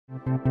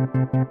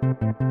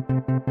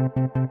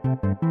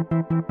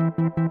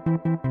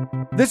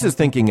This is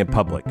Thinking in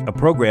Public, a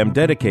program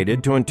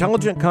dedicated to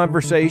intelligent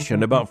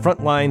conversation about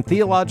frontline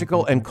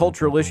theological and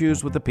cultural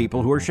issues with the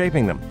people who are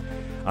shaping them.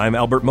 I'm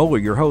Albert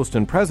Mohler, your host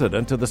and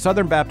president of the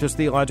Southern Baptist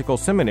Theological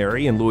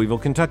Seminary in Louisville,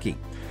 Kentucky.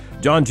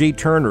 John G.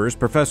 Turner is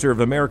professor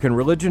of American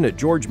religion at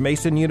George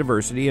Mason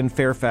University in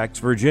Fairfax,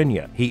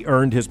 Virginia. He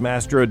earned his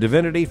Master of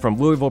Divinity from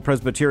Louisville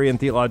Presbyterian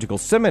Theological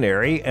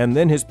Seminary and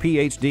then his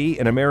Ph.D.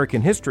 in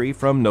American history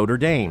from Notre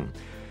Dame.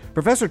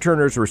 Professor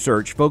Turner's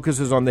research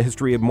focuses on the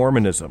history of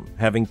Mormonism,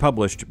 having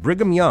published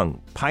Brigham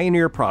Young,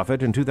 Pioneer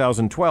Prophet in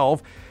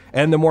 2012,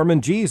 and The Mormon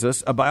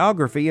Jesus, a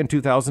biography in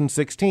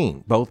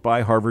 2016, both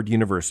by Harvard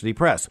University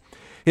Press.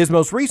 His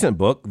most recent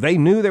book, They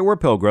Knew There Were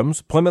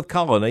Pilgrims, Plymouth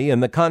Colony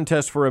and the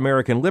Contest for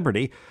American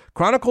Liberty,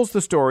 chronicles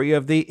the story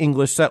of the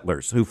English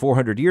settlers who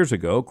 400 years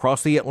ago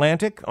crossed the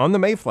Atlantic on the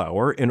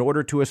Mayflower in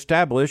order to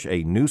establish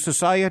a new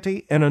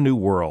society and a new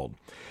world.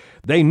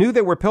 They Knew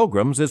There Were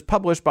Pilgrims is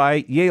published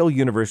by Yale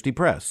University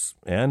Press,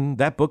 and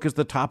that book is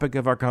the topic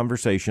of our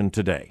conversation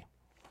today.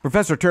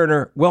 Professor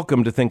Turner,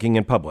 welcome to Thinking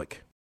in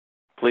Public.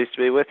 Pleased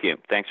to be with you.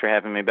 Thanks for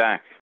having me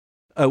back.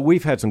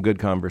 We've had some good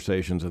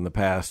conversations in the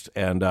past,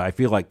 and I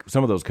feel like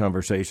some of those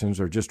conversations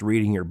are just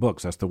reading your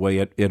books. That's the way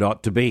it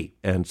ought to be.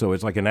 And so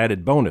it's like an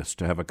added bonus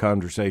to have a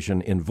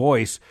conversation in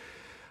voice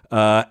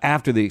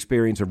after the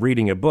experience of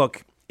reading a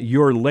book.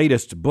 Your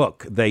latest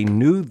book, They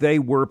Knew They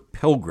Were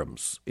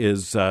Pilgrims,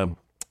 is a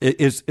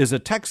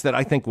text that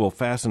I think will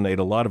fascinate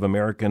a lot of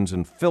Americans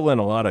and fill in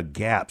a lot of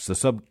gaps. The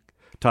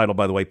subtitle,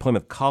 by the way,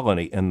 Plymouth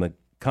Colony and the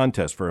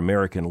Contest for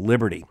American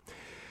Liberty.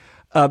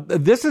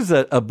 This is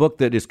a book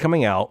that is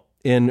coming out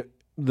in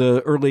the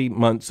early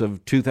months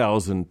of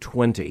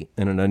 2020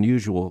 in an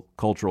unusual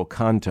cultural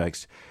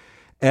context.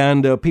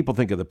 And people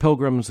think of the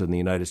Pilgrims in the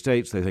United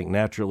States. They think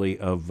naturally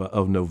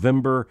of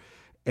November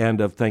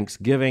and of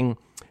Thanksgiving.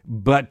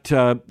 But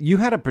you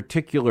had a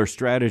particular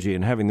strategy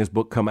in having this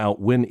book come out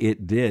when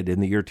it did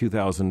in the year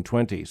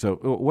 2020. So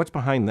what's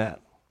behind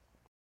that?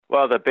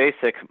 Well, the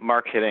basic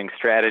marketing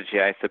strategy,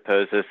 I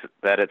suppose, is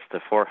that it's the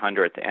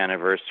 400th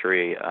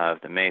anniversary of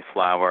the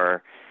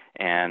Mayflower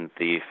and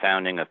the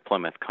founding of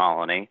Plymouth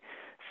Colony.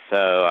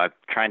 So I'm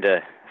trying to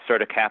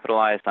sort of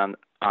capitalize on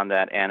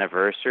that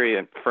anniversary.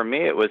 And for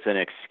me, it was an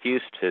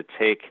excuse to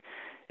take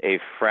a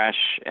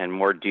fresh and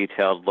more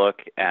detailed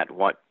look at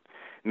what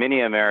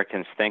many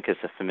Americans think is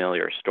a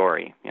familiar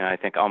story. You know, I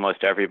think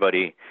almost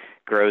everybody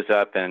grows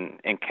up and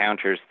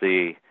encounters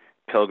the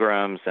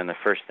Pilgrims and the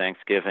first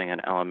Thanksgiving in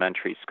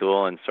elementary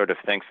school and sort of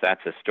thinks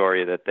that's a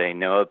story that they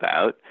know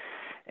about.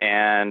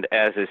 And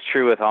as is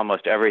true with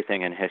almost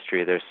everything in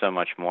history, there's so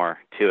much more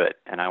to it.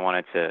 And I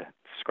wanted to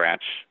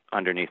scratch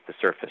underneath the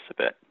surface a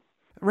bit.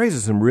 It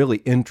raises some really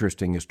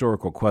interesting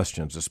historical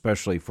questions,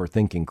 especially for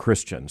thinking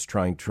Christians,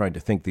 trying to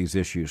think these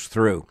issues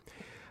through.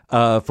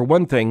 For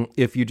one thing,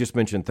 if you just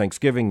mentioned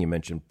Thanksgiving, you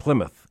mentioned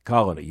Plymouth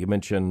Colony, you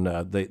mentioned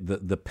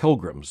the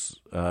Pilgrims,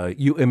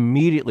 you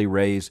immediately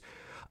raise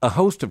a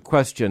host of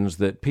questions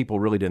that people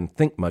really didn't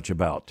think much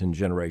about in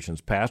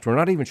generations past. We're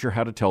not even sure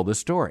how to tell this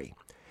story.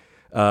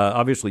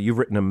 Obviously, you've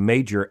written a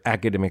major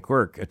academic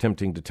work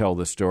attempting to tell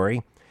this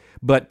story,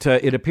 but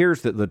it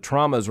appears that the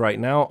traumas right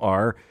now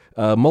are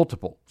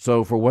multiple.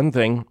 So for one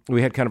thing,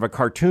 we had kind of a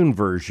cartoon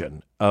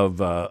version of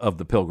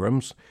the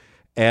Pilgrims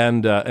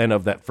and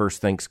of that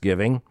first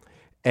Thanksgiving.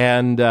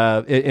 And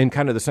in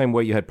kind of the same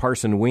way you had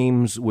Parson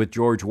Weems with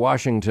George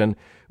Washington,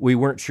 we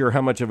weren't sure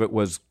how much of it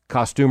was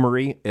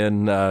costumery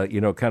and,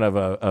 kind of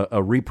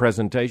a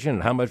representation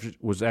and how much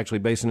was actually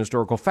based on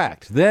historical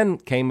fact. Then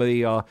came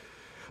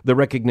the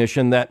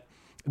recognition that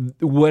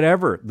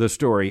whatever the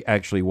story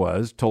actually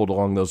was told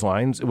along those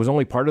lines, it was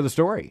only part of the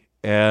story.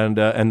 And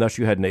thus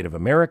you had Native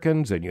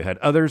Americans and you had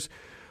others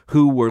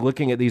who were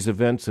looking at these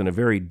events in a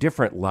very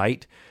different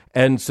light.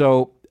 And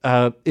so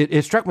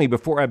it struck me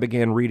before I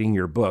began reading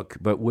your book,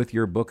 but with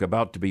your book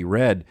about to be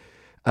read,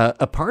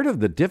 a part of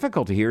the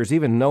difficulty here is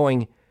even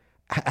knowing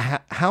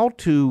how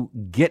to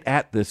get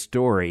at this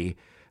story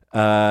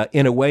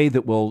in a way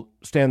that will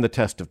stand the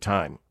test of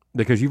time.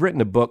 Because you've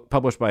written a book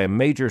published by a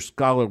major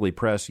scholarly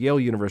press, Yale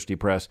University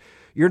Press.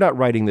 You're not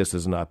writing this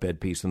as an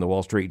op-ed piece in the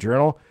Wall Street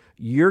Journal.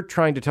 You're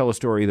trying to tell a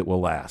story that will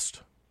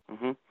last.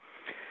 Mm-hmm.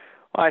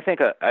 Well, I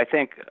think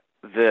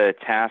the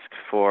task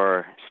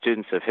for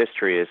students of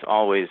history is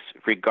always,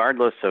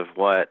 regardless of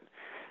what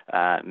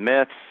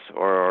myths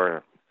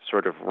or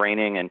sort of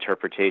reigning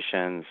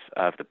interpretations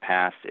of the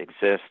past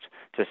exist,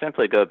 to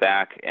simply go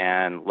back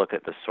and look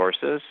at the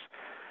sources.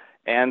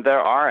 And there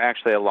are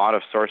actually a lot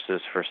of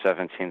sources for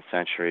 17th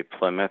century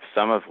Plymouth,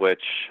 some of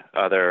which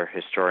other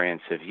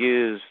historians have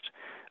used,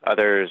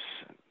 others,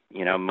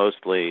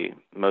 mostly,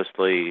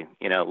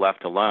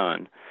 left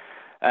alone.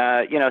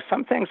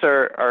 Some things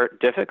are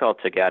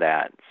difficult to get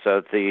at.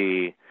 So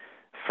the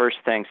first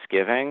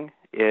Thanksgiving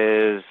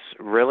is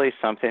really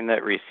something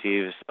that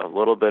receives a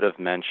little bit of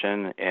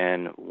mention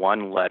in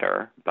one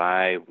letter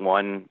by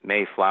one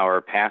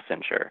Mayflower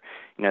passenger.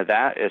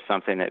 That is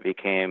something that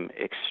became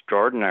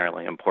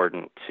extraordinarily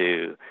important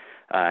to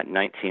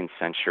 19th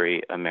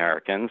century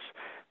Americans,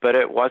 but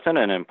it wasn't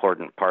an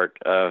important part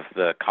of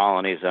the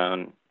colony's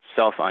own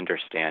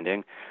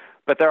self-understanding.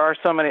 But there are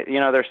so many,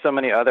 there's so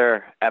many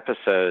other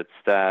episodes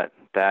that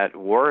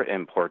were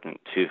important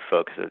to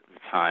folks at the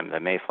time. The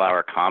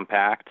Mayflower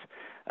Compact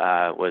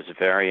was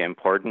very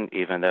important,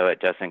 even though it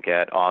doesn't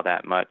get all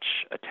that much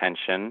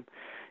attention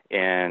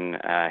in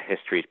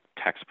history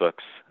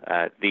textbooks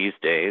these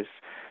days.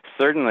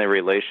 Certainly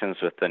relations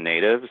with the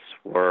natives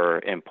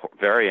were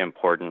very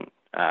important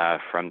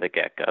from the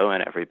get-go,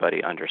 and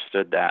everybody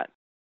understood that.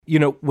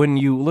 When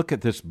you look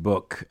at this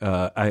book,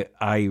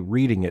 I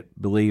reading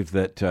it, believe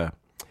that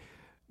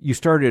you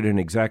started in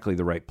exactly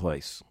the right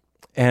place.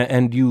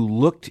 And you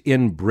looked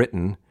in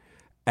Britain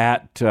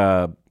at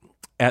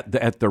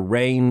the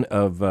reign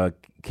of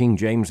King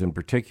James in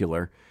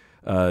particular,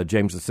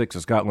 James VI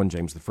of Scotland,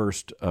 James I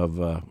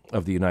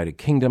of the United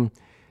Kingdom,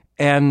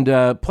 and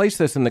place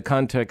this in the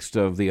context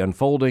of the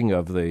unfolding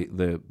of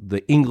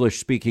the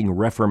English-speaking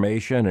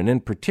Reformation, and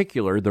in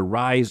particular the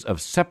rise of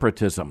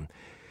separatism.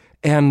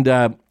 And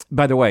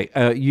by the way,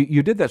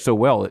 you did that so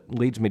well, it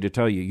leads me to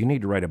tell you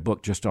need to write a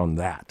book just on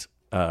that,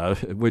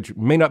 which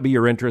may not be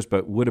your interest,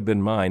 but would have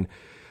been mine.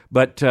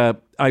 But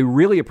I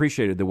really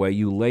appreciated the way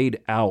you laid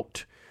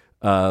out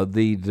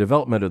the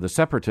development of the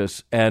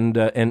separatists and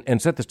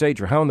set the stage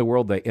for how in the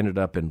world they ended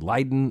up in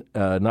Leiden,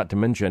 not to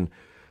mention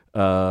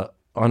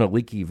on a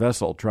leaky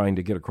vessel trying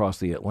to get across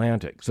the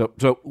Atlantic.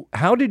 So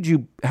how did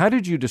you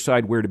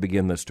decide where to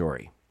begin this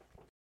story?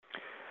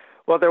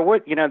 Well,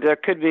 there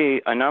could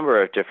be a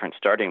number of different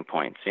starting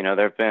points. There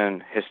have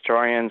been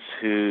historians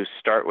who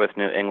start with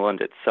New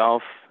England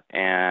itself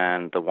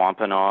and the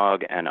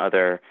Wampanoag and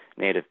other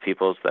native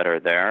peoples that are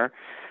there.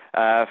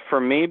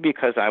 For me,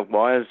 because I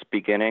was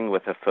beginning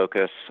with a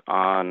focus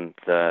on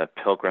the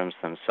Pilgrims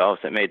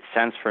themselves, it made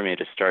sense for me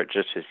to start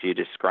just as you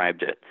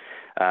described it,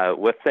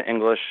 with the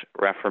English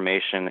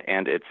Reformation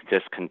and its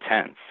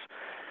discontents.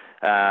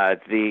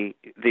 The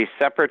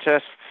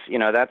separatists,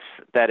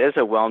 that is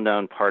a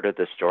well-known part of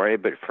the story,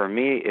 but for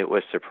me it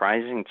was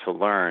surprising to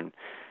learn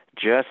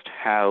just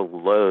how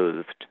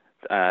loathed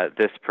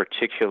this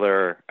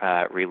particular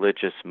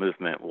religious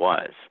movement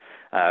was.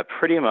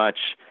 Pretty much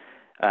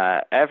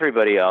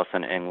everybody else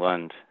in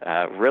England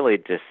really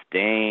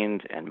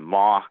disdained and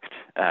mocked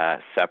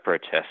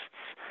separatists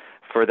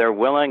for their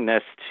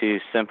willingness to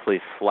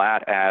simply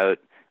flat out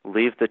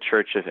leave the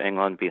Church of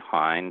England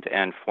behind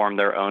and form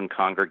their own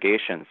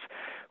congregations,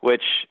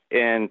 which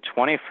in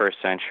 21st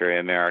century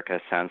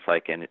America sounds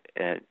like an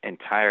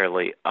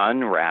entirely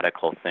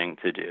unradical thing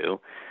to do,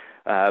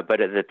 but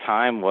at the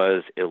time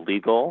was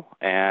illegal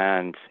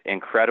and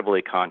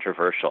incredibly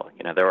controversial.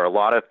 There were a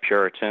lot of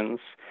Puritans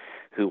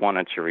who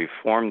wanted to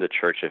reform the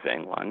Church of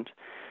England,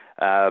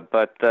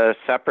 but the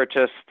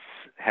separatists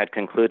had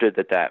concluded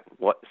that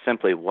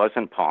simply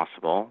wasn't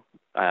possible.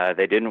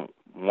 They didn't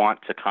want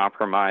to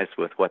compromise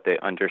with what they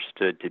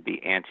understood to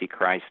be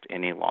Antichrist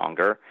any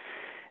longer.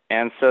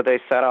 And so they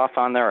set off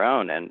on their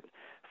own. And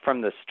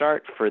from the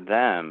start for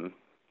them,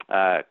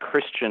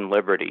 Christian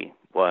liberty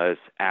was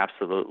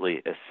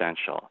absolutely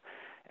essential.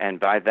 And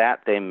by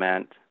that they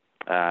meant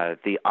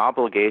the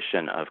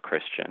obligation of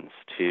Christians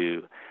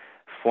to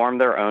form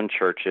their own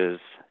churches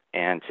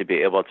and to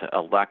be able to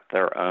elect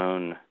their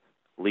own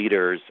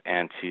leaders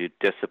and to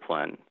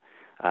discipline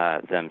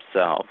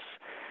themselves.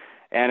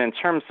 And in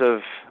terms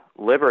of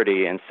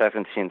liberty in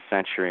 17th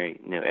century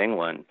New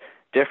England,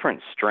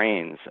 different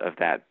strains of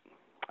that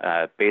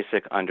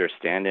basic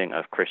understanding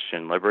of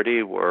Christian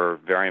liberty were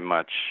very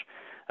much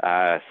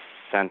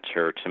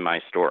center to my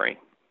story.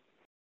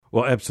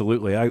 Well,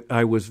 absolutely.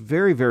 I was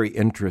very, very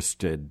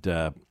interested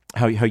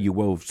how you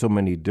wove so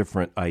many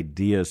different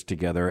ideas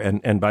together.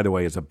 And by the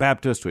way, as a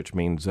Baptist, which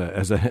means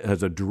as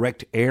a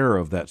direct heir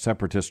of that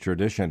separatist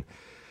tradition,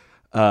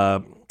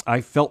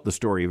 I felt the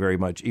story very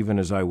much, even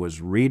as I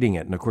was reading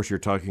it. And of course, you're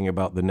talking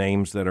about the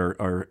names that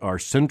are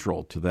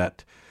central to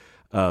that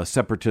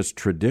separatist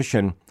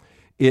tradition.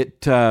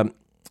 It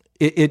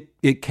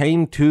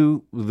came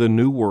to the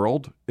New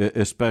World,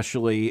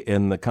 especially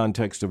in the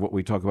context of what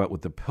we talk about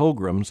with the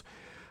Pilgrims,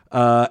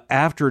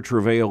 after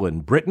travail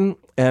in Britain,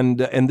 and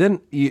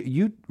then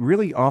you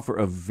really offer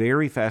a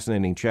very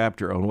fascinating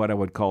chapter on what I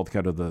would call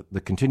kind of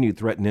the continued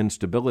threat and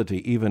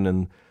instability, even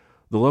in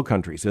the Low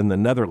Countries, in the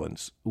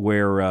Netherlands,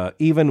 where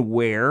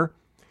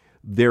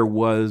there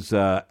was,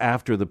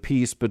 after the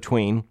peace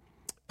between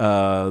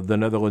the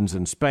Netherlands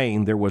and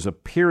Spain, there was a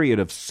period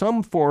of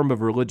some form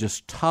of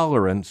religious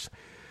tolerance.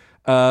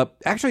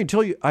 Actually,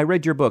 until I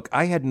read your book,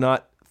 I had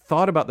not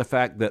thought about the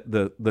fact that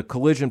the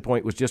collision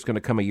point was just going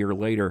to come a year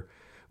later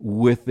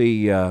with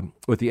the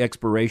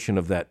expiration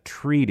of that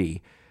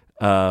treaty.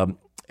 So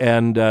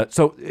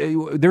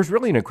there's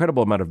really an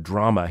incredible amount of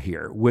drama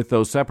here with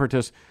those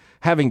separatists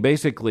having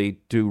basically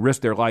to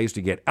risk their lives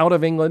to get out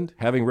of England,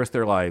 having risked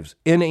their lives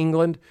in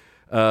England.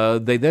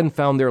 They then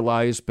found their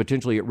lives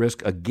potentially at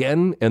risk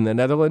again in the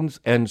Netherlands.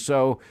 And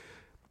so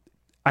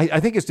I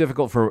think it's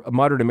difficult for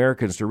modern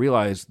Americans to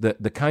realize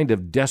that the kind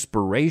of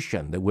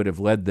desperation that would have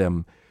led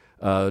them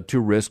to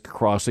risk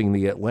crossing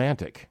the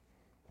Atlantic.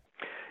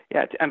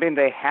 Yeah, I mean,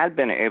 they had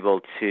been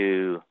able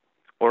to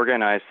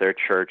organize their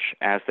church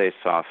as they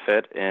saw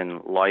fit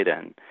in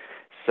Leiden.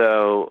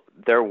 So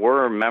there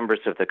were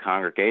members of the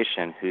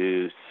congregation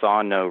who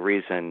saw no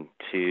reason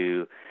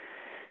to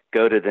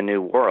go to the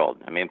New World.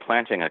 I mean,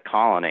 planting a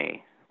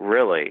colony,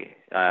 really,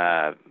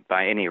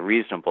 by any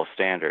reasonable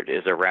standard,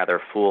 is a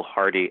rather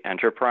foolhardy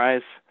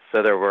enterprise.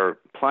 So there were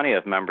plenty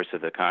of members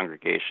of the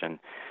congregation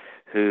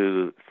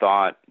who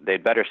thought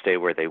they'd better stay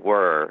where they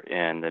were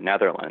in the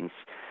Netherlands.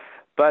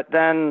 But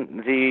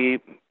then the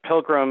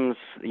Pilgrims,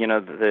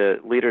 the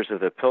leaders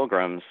of the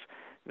Pilgrims,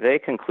 they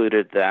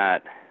concluded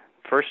that,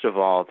 first of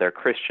all, their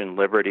Christian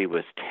liberty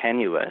was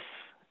tenuous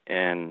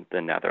in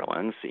the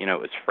Netherlands. It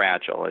was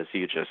fragile, as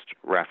you just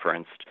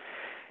referenced.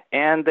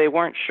 And they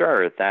weren't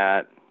sure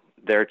that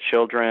their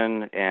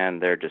children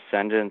and their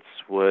descendants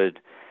would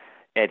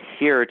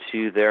adhere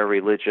to their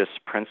religious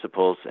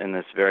principles in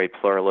this very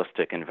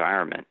pluralistic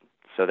environment.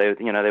 So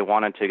they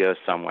wanted to go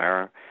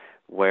somewhere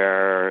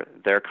where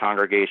their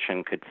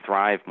congregation could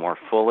thrive more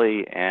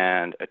fully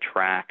and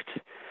attract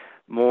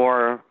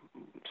more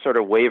sort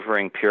of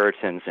wavering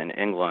Puritans in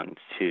England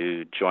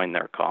to join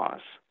their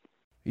cause.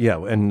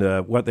 Yeah,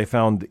 and what they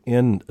found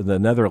in the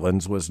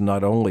Netherlands was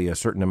not only a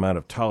certain amount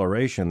of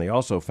toleration, they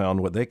also found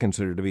what they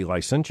considered to be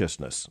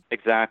licentiousness.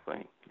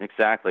 Exactly.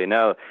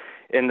 No,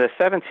 in the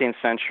 17th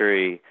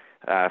century,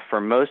 for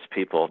most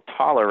people,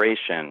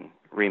 toleration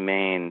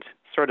remained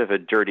sort of a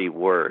dirty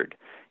word.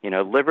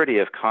 Liberty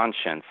of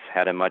conscience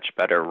had a much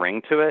better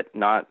ring to it,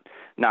 not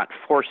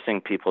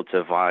forcing people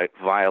to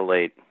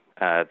violate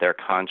their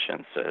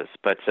consciences,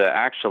 but to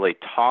actually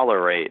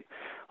tolerate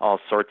all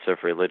sorts of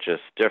religious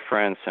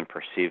difference and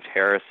perceived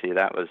heresy.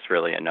 That was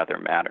really another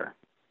matter.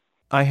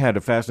 I had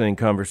a fascinating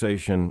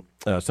conversation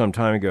some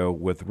time ago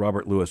with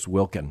Robert Louis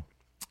Wilken,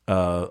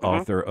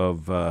 author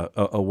of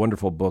a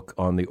wonderful book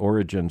on the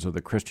origins of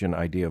the Christian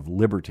idea of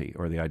liberty,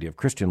 or the idea of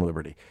Christian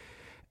liberty.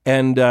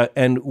 And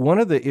one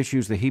of the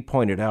issues that he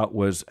pointed out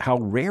was how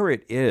rare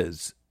it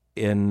is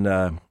in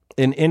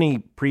any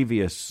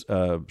previous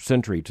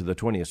century to the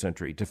 20th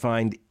century to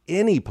find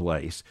any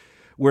place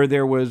where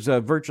there was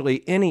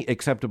virtually any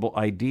acceptable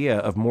idea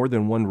of more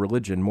than one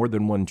religion, more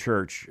than one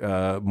church,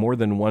 more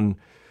than one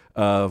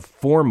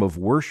form of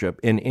worship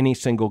in any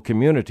single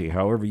community,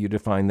 however you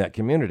define that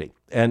community.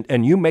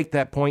 And you make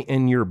that point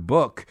in your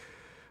book.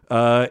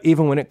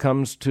 Even when it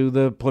comes to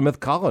the Plymouth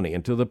Colony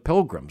and to the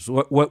Pilgrims.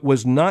 What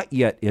was not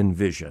yet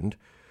envisioned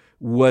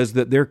was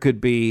that there could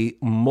be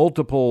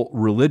multiple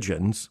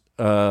religions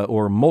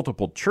or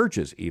multiple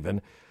churches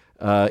even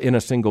in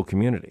a single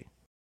community.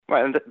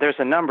 Well, and there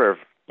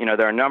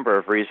are a number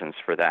of reasons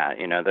for that.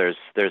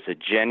 There's a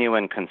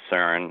genuine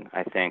concern,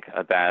 I think,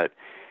 about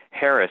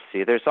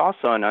heresy. There's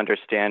also an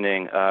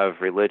understanding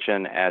of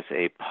religion as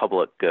a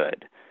public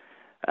good.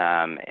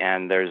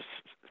 And there's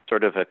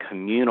sort of a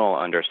communal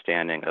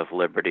understanding of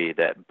liberty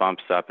that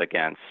bumps up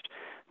against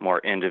more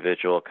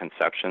individual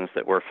conceptions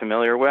that we're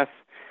familiar with.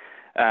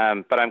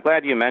 But I'm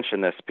glad you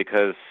mentioned this,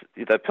 because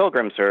the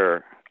Pilgrims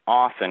are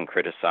often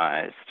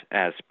criticized,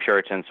 as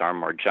Puritans are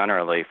more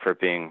generally, for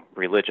being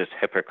religious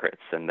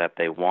hypocrites, and that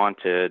they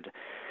wanted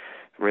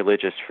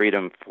religious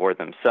freedom for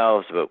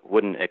themselves but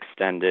wouldn't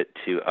extend it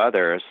to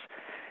others.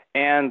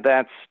 And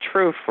that's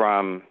true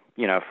from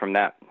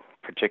that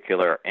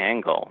particular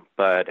angle.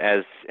 But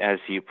as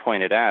you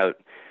pointed out,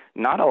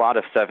 not a lot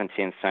of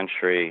 17th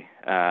century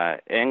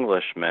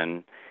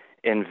Englishmen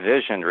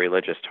envisioned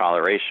religious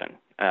toleration.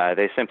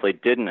 They simply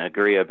didn't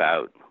agree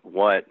about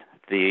what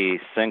the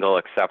single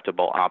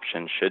acceptable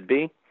option should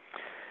be.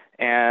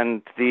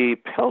 And the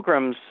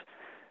Pilgrims,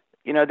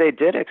 they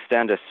did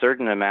extend a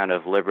certain amount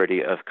of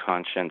liberty of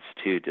conscience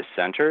to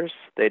dissenters.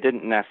 They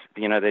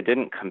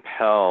didn't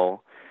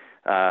compel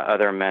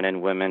other men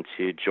and women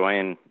to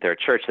join their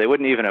church. They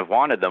wouldn't even have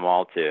wanted them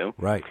all to.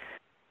 Right.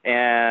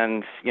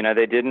 And,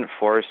 they didn't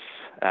force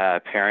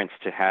parents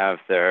to have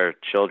their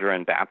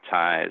children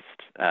baptized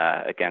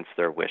against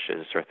their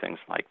wishes or things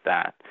like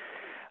that.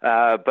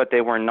 But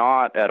they were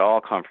not at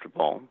all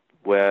comfortable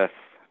with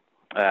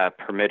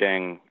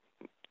permitting,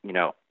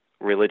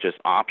 religious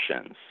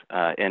options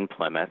in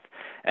Plymouth.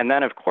 And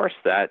then, of course,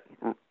 that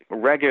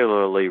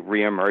regularly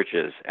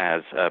reemerges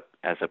as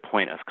a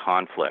point of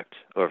conflict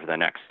over the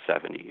next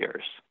 70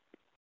 years.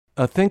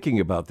 Thinking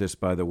about this,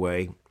 by the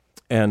way,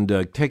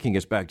 and taking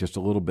us back just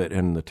a little bit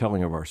in the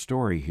telling of our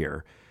story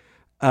here,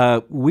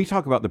 we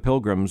talk about the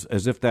Pilgrims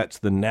as if that's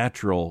the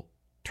natural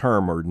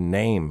term or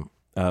name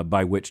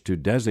by which to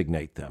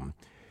designate them.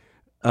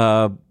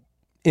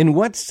 In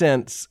what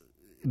sense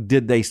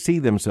did they see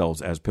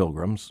themselves as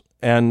pilgrims?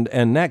 And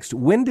next,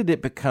 when did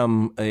it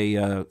become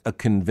a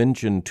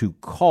convention to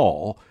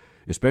call,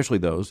 especially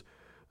those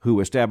who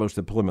established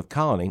the Plymouth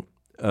Colony,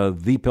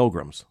 the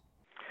Pilgrims?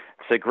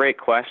 It's a great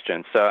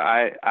question. So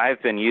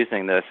I've been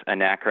using this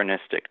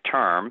anachronistic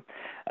term,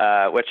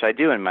 which I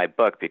do in my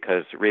book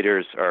because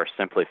readers are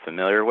simply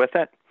familiar with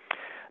it.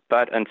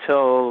 But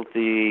until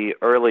the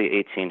early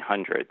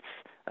 1800s,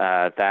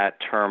 that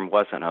term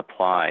wasn't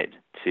applied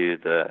to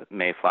the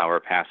Mayflower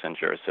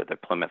passengers or the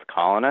Plymouth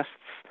colonists.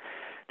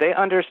 they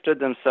understood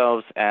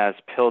themselves as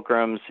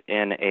pilgrims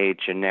in a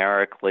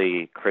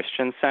generically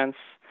Christian sense,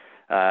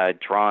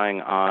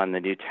 drawing on the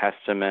New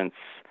Testament's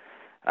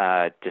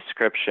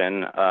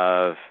description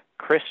of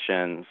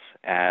Christians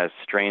as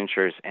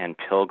strangers and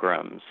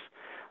pilgrims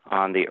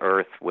on the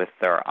earth with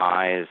their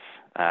eyes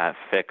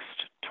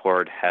fixed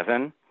toward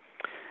heaven.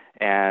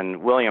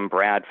 And William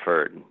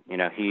Bradford,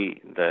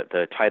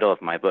 the title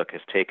of my book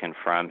is taken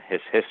from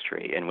his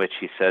history, in which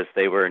he says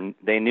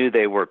they knew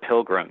they were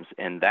pilgrims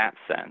in that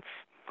sense.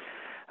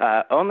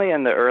 Only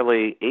in the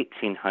early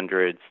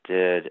 1800s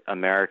did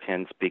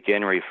Americans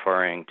begin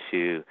referring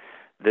to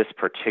this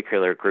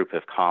particular group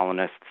of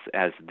colonists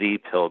as the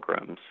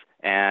Pilgrims,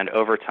 and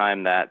over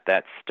time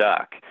that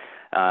stuck,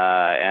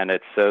 and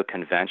it's so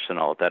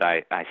conventional that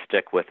I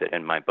stick with it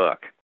in my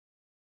book.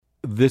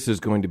 This is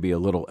going to be a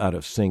little out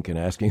of sync in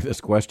asking this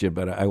question,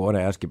 but I want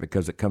to ask it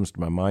because it comes to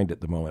my mind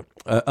at the moment.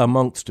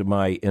 Amongst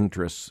my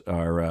interests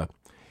are,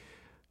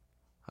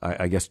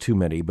 I guess, too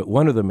many, but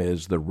one of them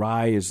is the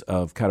rise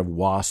of kind of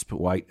WASP,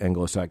 white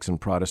Anglo-Saxon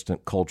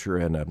Protestant culture,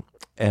 and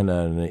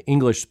an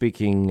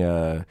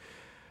English-speaking,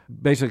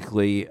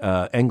 basically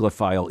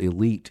Anglophile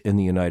elite in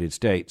the United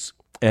States.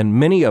 And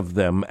many of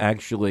them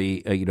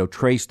actually,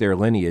 trace their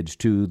lineage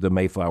to the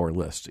Mayflower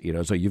list.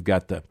 So you've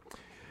got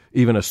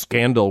even a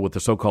scandal with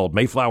the so-called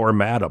Mayflower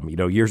Madam,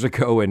 years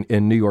ago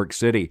in New York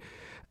City.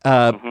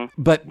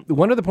 But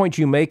one of the points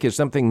you make is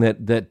something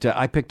that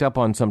I picked up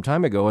on some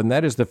time ago, and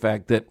that is the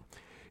fact that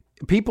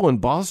people in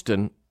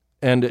Boston,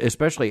 and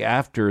especially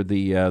after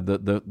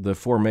the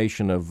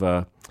formation of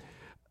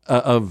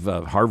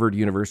Harvard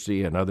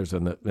University and others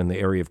in the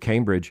area of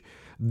Cambridge,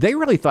 they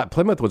really thought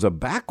Plymouth was a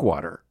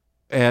backwater.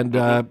 And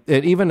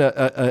even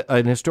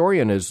an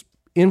historian as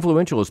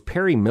influential as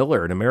Perry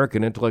Miller in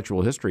American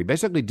intellectual history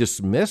basically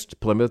dismissed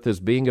Plymouth as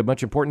being of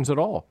much importance at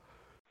all.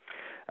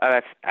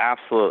 That's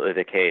absolutely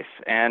the case.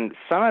 And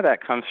some of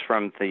that comes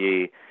from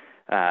the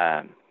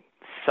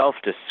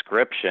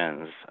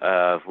self-descriptions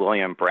of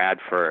William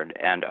Bradford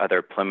and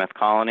other Plymouth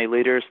colony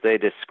leaders. They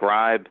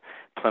describe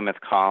Plymouth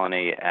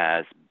colony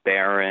as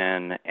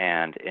barren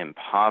and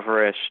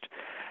impoverished.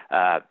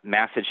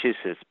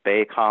 Massachusetts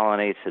Bay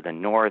Colony to the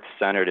north,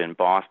 centered in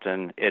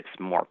Boston, it's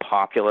more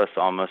populous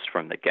almost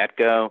from the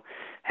get-go,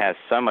 has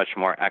so much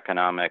more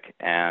economic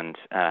and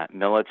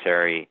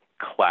military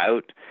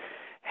clout,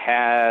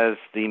 has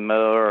the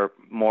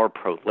more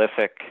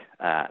prolific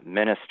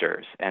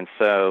ministers. And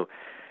so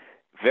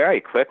very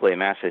quickly,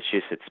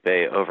 Massachusetts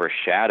Bay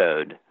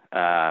overshadowed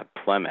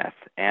Plymouth.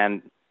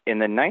 And in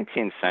the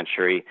 19th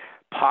century,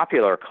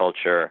 popular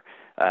culture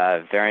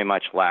very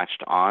much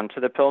latched on to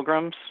the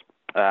Pilgrims.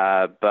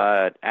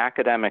 But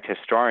academic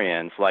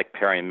historians like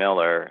Perry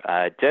Miller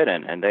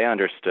didn't, and they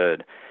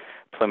understood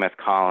Plymouth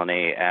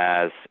Colony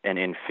as an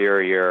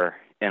inferior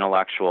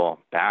intellectual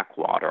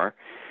backwater.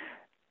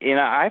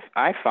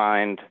 I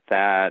find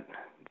that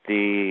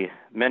the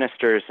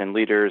ministers and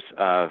leaders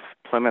of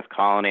Plymouth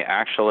Colony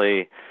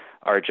actually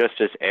are just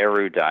as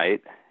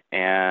erudite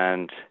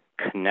and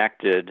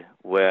connected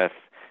with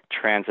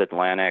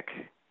transatlantic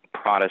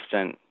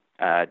Protestant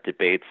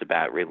debates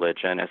about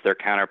religion as their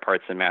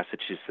counterparts in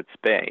Massachusetts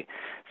Bay.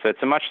 So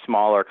it's a much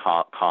smaller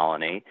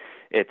colony.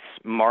 It's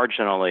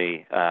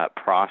marginally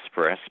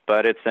prosperous,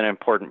 but it's an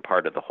important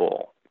part of the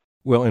whole.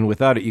 Well, and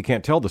without it, you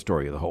can't tell the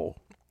story of the whole.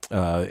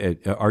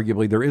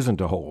 Arguably, there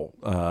isn't a whole,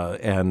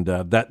 and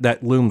that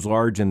looms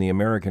large in the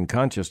American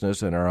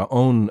consciousness and our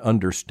own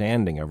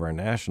understanding of our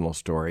national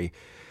story.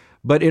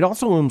 But it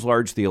also looms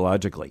large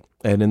theologically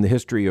and in the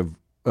history of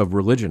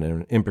religion,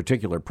 and in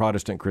particular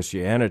Protestant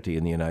Christianity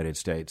in the United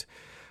States.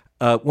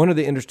 One of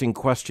the interesting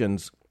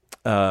questions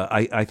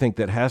I think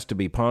that has to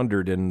be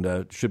pondered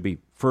and should be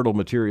fertile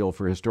material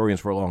for historians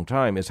for a long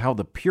time is how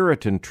the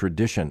Puritan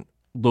tradition,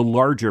 the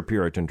larger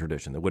Puritan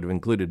tradition that would have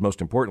included,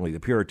 most importantly,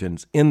 the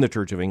Puritans in the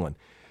Church of England,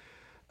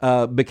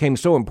 became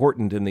so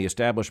important in the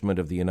establishment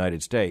of the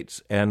United States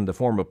and the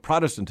form of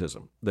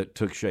Protestantism that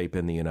took shape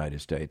in the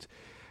United States.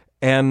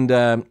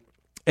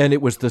 And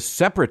it was the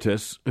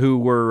separatists who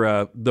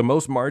were the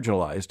most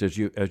marginalized,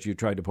 as you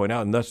tried to point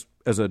out, and thus,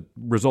 as a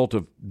result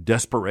of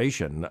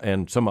desperation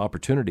and some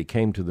opportunity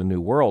came to the New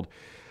World.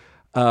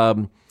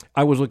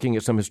 I was looking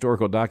at some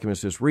historical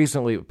documents just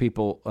recently,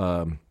 people,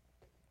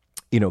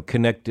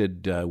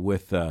 connected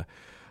with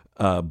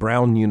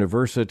Brown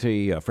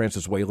University,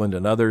 Francis Wayland,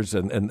 and others,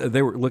 and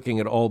they were looking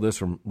at all this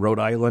from Rhode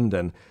Island.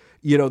 And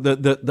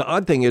the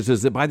odd thing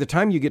is that by the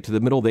time you get to the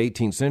middle of the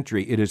 18th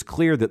century, it is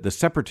clear that the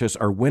separatists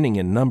are winning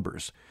in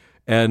numbers,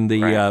 and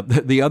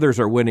the others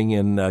are winning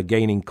in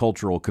gaining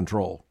cultural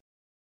control.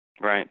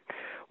 Right.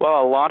 Well,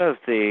 a lot of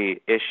the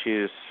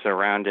issues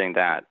surrounding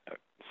that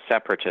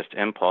separatist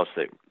impulse,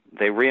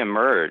 they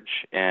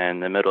reemerge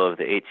in the middle of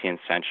the 18th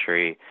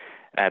century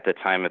at the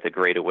time of the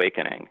Great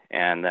Awakening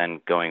and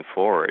then going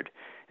forward.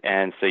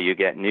 And so you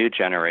get new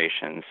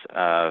generations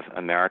of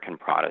American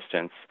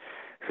Protestants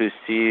who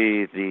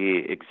see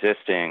the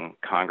existing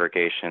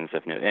congregations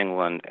of New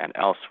England and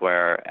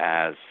elsewhere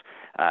as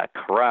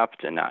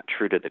corrupt and not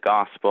true to the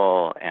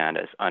gospel and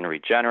as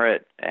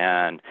unregenerate.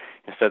 And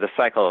so the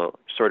cycle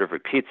sort of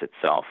repeats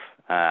itself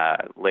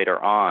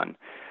later on.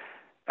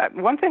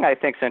 One thing I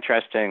think is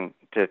interesting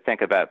to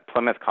think about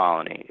Plymouth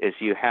Colony is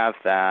you have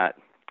that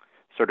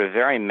sort of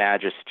very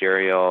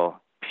magisterial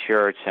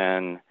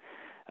Puritan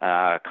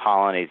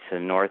colony to the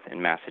north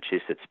in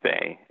Massachusetts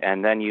Bay,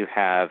 and then you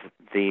have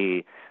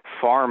the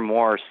far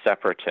more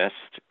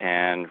separatist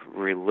and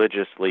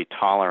religiously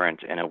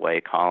tolerant, in a way,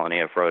 colony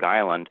of Rhode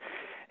Island.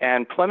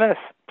 And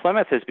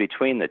Plymouth is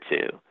between the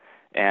two.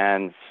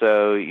 And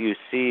so you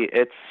see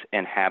its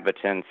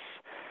inhabitants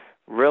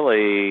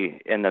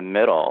really in the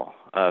middle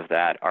of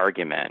that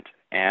argument.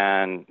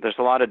 And there's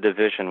a lot of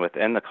division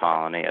within the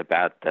colony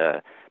about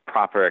the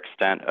proper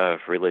extent of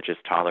religious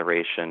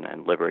toleration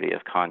and liberty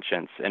of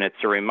conscience. And it's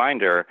a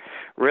reminder,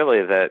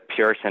 really, that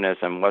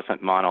Puritanism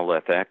wasn't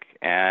monolithic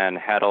and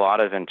had a lot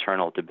of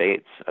internal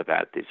debates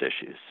about these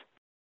issues.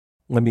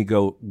 Let me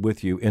go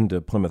with you into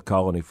Plymouth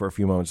Colony for a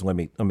few moments. Let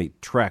me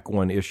track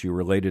one issue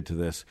related to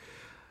this.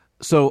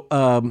 So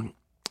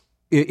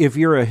if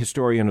you're a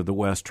historian of the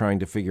West trying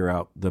to figure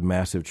out the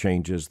massive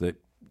changes that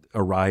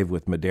arrive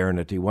with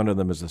modernity, one of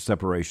them is the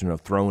separation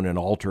of throne and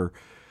altar,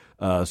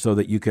 so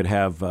that you could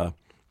have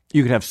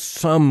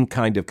some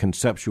kind of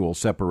conceptual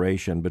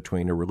separation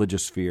between a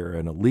religious sphere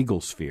and a legal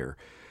sphere.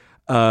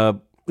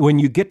 When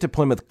you get to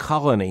Plymouth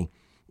Colony,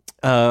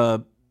 I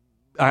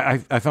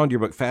found your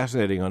book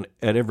fascinating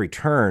at every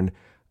turn.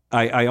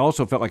 I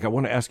also felt like I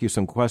want to ask you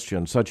some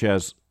questions, such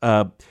as,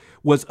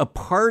 was a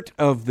part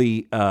of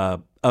the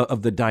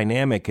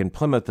dynamic in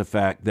Plymouth the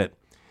fact that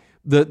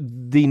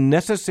the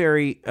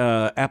necessary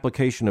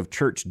application of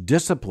church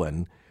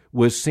discipline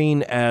was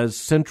seen as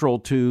central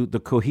to the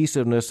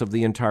cohesiveness of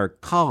the entire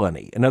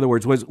colony? In other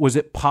words, was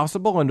it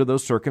possible under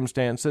those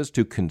circumstances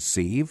to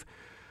conceive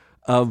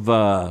of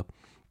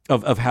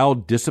how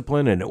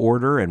discipline and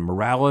order and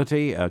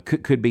morality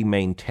could be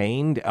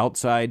maintained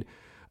outside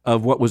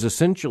of what was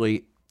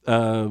essentially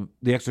the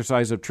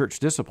exercise of church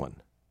discipline?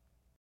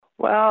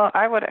 Well,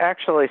 I would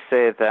actually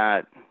say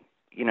that,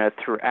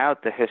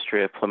 throughout the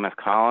history of Plymouth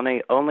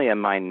Colony, only a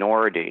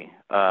minority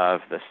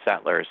of the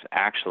settlers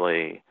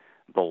actually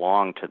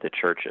belong to the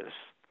churches.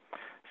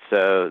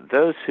 So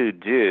those who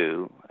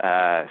do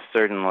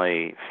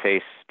certainly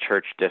face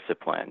church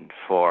discipline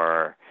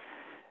for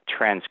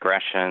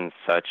transgressions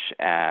such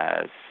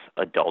as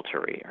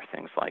adultery or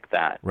things like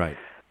that. Right.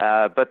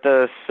 But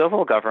the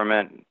civil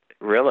government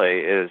really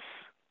is,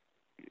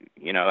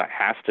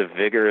 has to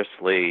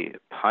vigorously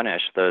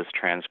punish those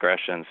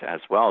transgressions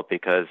as well,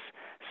 because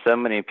so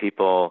many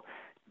people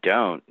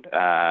don't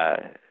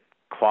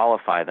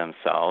qualify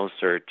themselves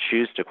or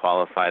choose to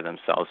qualify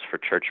themselves for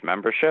church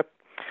membership.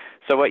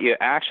 So what you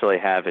actually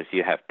have is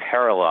you have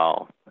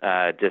parallel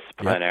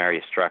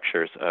disciplinary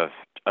structures of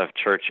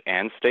church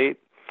and state.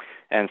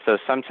 And so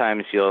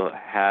sometimes you'll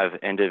have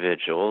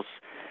individuals,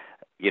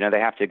 they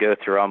have to go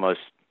through almost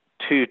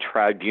two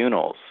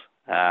tribunals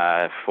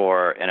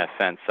for an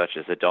offense such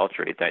as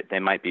adultery. They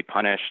might be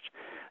punished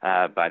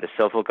by the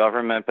civil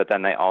government, but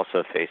then they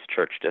also face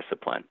church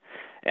discipline.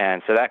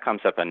 And so that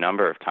comes up a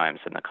number of times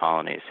in the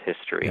colony's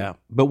history. Yeah.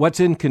 But what's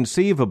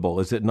inconceivable,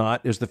 is it not,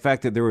 is the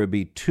fact that there would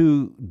be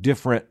two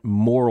different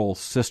moral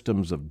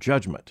systems of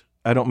judgment.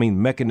 I don't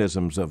mean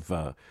mechanisms of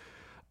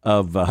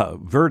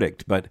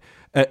verdict, but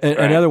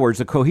in other words,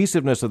 the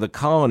cohesiveness of the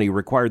colony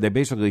required they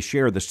basically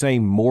share the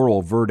same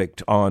moral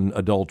verdict on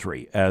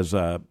adultery as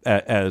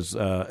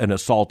an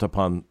assault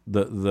upon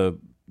the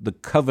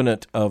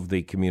covenant of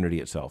the community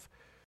itself.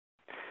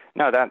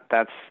 No,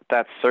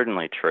 that's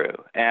certainly true.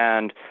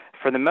 And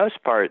for the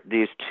most part,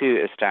 these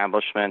two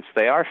establishments,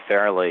 they are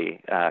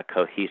fairly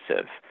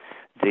cohesive.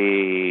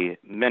 The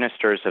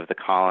ministers of the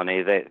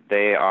colony,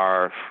 they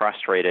are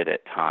frustrated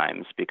at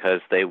times because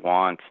they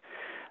want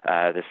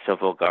the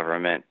civil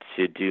government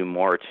to do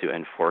more to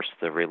enforce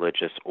the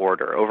religious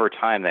order. Over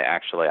time, they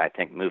actually, I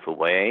think, move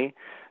away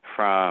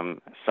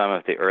from some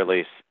of the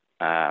early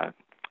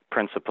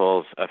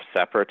principles of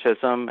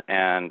separatism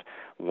and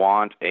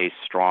want a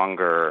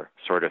stronger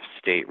sort of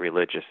state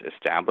religious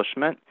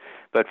establishment.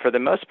 But for the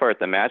most part,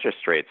 the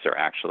magistrates are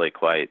actually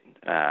quite,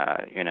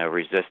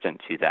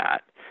 resistant to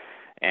that.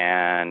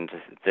 And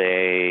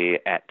they,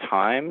 at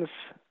times,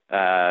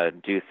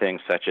 do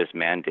things such as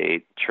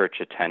mandate church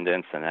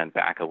attendance and then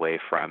back away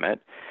from it.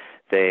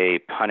 They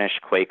punish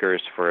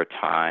Quakers for a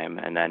time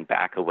and then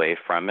back away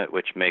from it,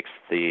 which makes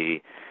the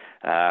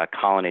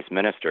colony's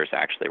ministers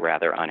actually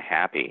rather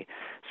unhappy.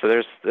 So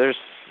there's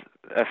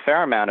a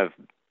fair amount of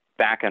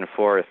back and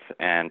forth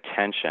and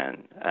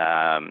tension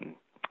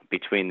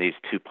between these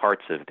two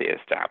parts of the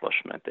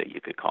establishment, that you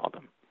could call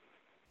them.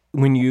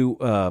 When you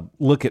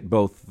look at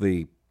both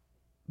the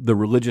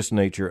religious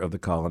nature of the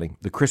colony,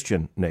 the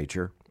Christian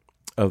nature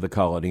of the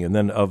colony, and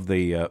then of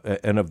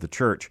the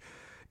church,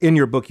 in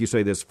your book you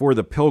say this: for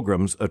the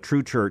Pilgrims, a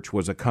true church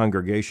was a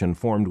congregation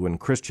formed when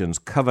Christians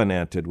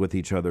covenanted with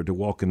each other to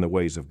walk in the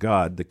ways of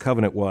God. The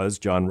covenant was,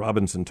 John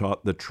Robinson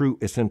taught, the true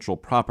essential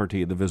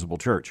property of the visible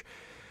church.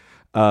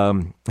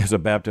 As a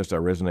Baptist, I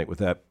resonate with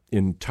that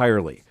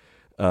entirely.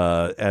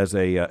 as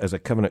a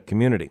covenant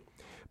community.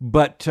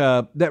 But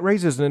that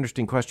raises an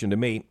interesting question to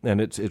me,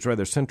 and it's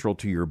rather central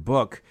to your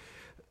book.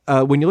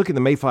 When you look at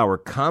the Mayflower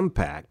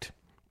Compact,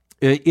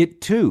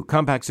 it too,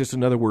 compact's just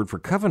another word for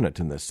covenant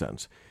in this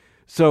sense.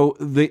 So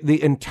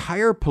the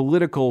entire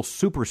political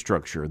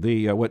superstructure,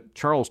 what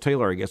Charles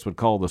Taylor, I guess, would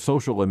call the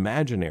social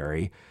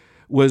imaginary,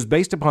 was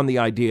based upon the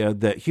idea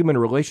that human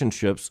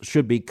relationships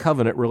should be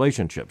covenant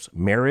relationships,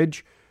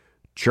 marriage,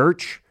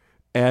 church,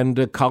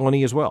 and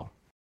colony as well.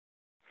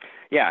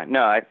 Yeah,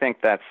 no, I think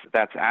that's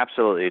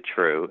absolutely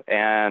true.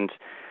 And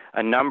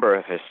a number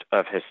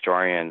of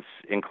historians,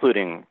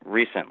 including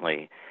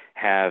recently,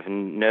 have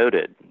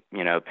noted,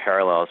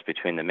 parallels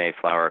between the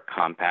Mayflower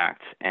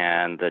Compact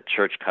and the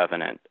church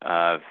covenant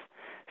of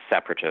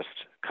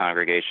separatist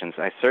congregations.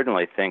 I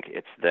certainly think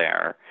it's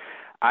there.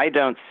 I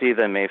don't see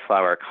the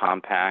Mayflower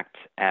Compact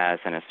as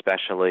an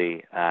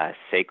especially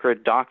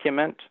sacred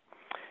document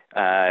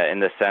in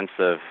the sense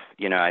of,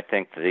 I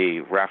think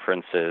the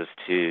references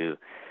to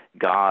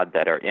God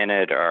that are in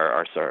it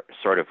are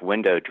sort of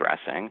window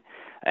dressing,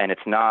 and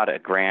it's not a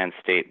grand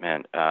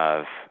statement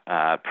of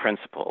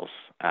principles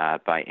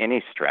by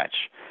any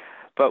stretch.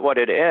 But what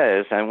it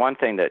is, and one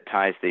thing that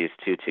ties these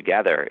two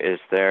together, is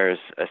there's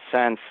a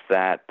sense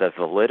that the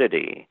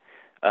validity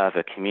of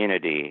a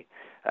community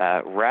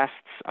rests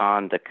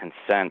on the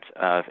consent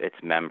of its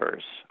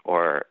members,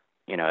 or,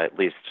 at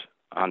least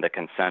on the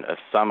consent of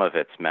some of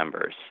its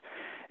members.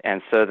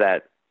 And so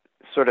that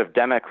sort of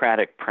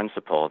democratic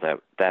principle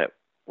that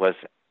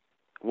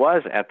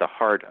was at the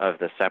heart of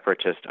the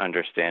separatist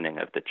understanding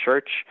of the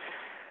church,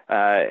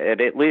 it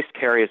at least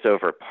carries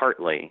over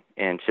partly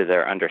into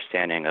their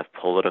understanding of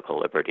political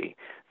liberty,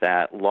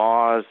 that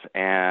laws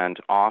and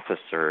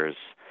officers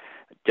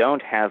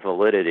don't have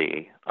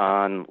validity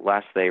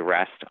unless they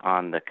rest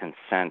on the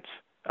consent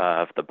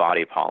of the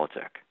body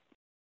politic.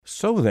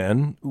 So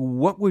then,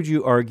 what would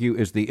you argue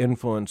is the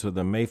influence of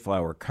the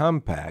Mayflower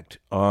Compact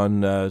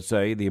on,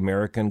 say, the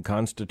American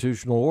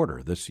constitutional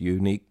order, this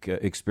unique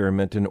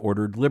experiment in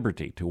ordered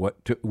liberty?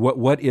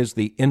 What is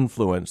the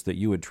influence that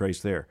you would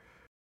trace there?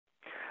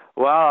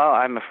 Well,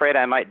 I'm afraid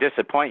I might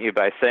disappoint you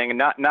by saying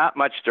not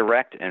much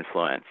direct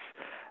influence.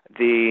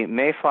 The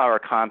Mayflower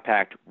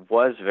Compact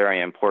was very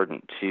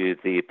important to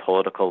the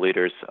political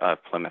leaders of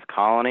Plymouth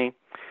Colony.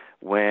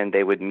 When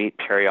they would meet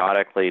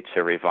periodically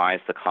to revise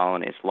the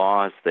colony's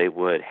laws, they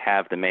would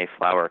have the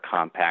Mayflower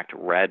Compact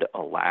read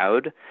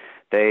aloud.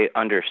 They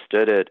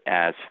understood it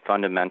as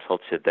fundamental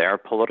to their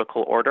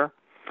political order.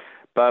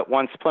 But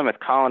once Plymouth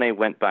Colony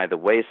went by the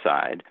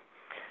wayside,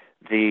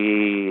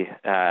 the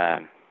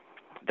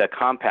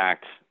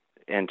compact,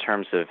 in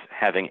terms of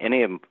having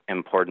any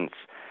importance,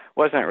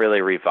 wasn't really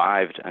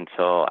revived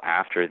until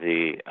after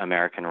the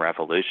American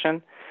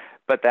Revolution.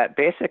 But that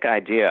basic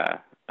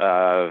idea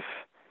of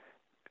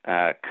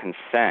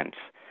consent,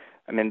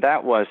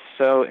 that was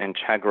so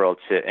integral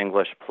to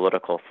English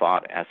political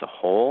thought as a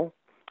whole,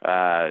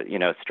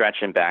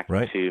 stretching back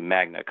to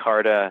Magna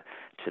Carta,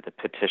 to the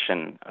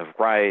Petition of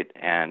Right,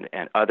 and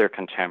other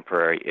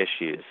contemporary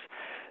issues,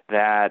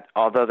 that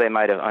although they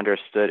might have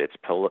understood its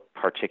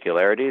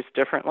particularities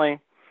differently,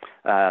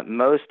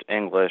 most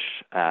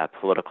English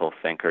political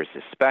thinkers,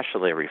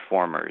 especially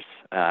reformers,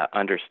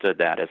 understood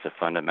that as a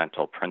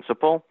fundamental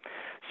principle.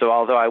 So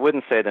although I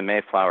wouldn't say the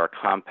Mayflower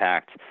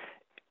Compact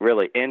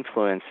really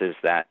influences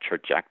that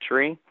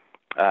trajectory,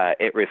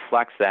 it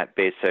reflects that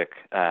basic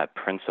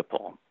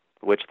principle,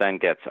 which then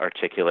gets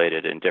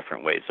articulated in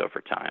different ways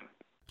over time.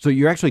 So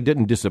you actually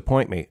didn't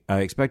disappoint me. I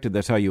expected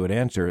that's how you would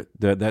answer it.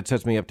 That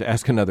sets me up to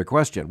ask another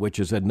question, which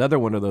is another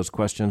one of those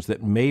questions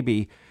that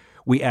maybe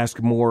we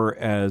ask more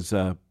as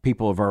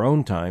people of our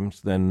own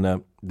times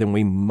than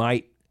we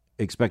might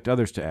expect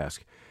others to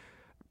ask.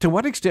 To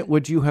what extent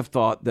would you have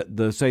thought that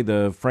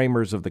the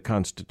framers of the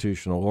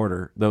constitutional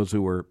order, those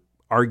who were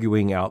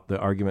arguing out the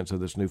arguments of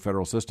this new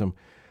federal system,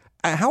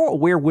 how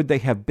aware would they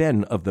have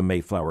been of the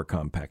Mayflower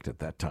Compact at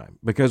that time?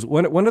 Because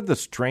one of the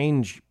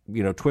strange,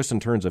 twists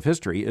and turns of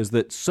history is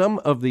that some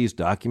of these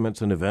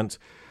documents and events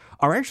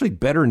are actually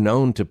better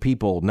known to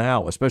people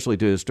now, especially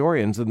to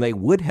historians, than they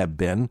would have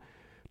been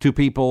to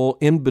people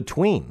in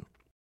between.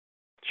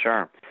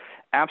 Sure.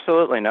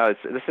 Absolutely. No,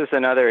 this is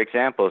another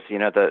example.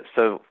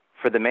 So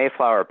for the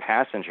Mayflower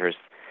passengers,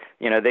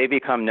 they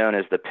become known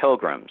as the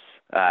Pilgrims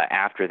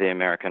after the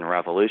American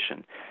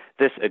Revolution.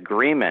 This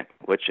agreement,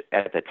 which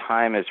at the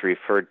time is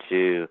referred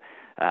to,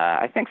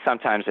 I think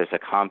sometimes as a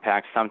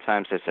compact,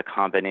 sometimes as a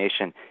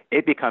combination,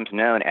 it becomes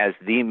known as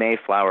the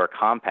Mayflower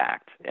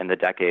Compact in the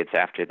decades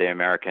after the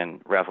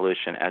American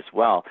Revolution as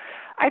well.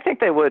 I think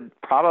they would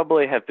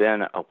probably have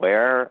been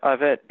aware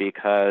of it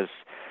because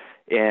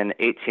in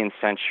 18th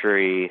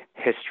century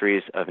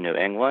histories of New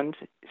England,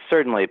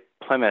 certainly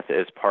Plymouth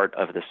is part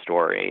of the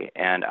story,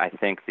 and I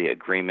think the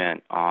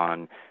agreement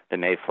on the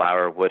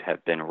Mayflower would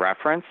have been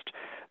referenced.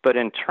 But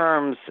in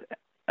terms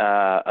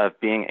of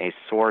being a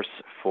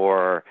source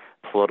for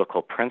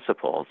political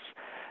principles,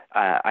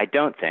 I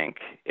don't think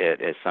it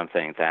is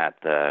something that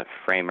the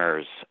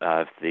framers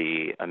of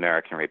the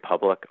American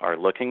Republic are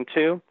looking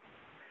to.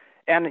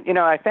 And,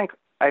 I think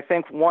I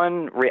think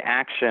one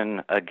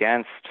reaction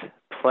against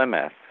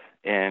Plymouth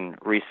in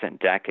recent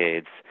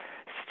decades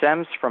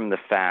stems from the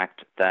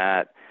fact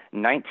that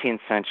 19th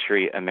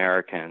century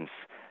Americans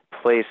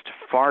placed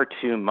far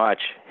too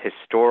much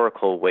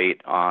historical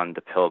weight on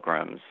the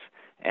Pilgrims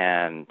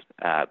and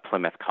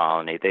Plymouth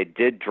Colony. They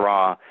did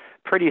draw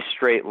pretty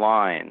straight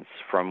lines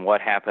from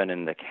what happened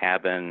in the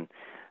cabin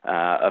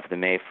of the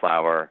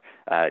Mayflower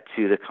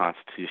to the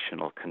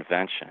Constitutional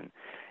Convention.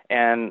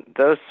 And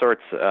those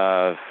sorts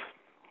of,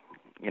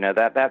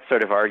 that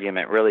sort of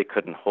argument really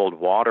couldn't hold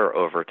water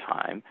over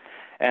time.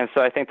 And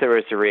so I think there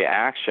was a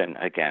reaction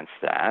against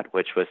that,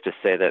 which was to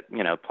say that,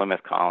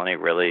 Plymouth Colony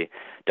really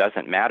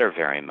doesn't matter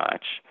very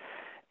much.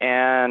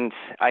 And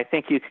I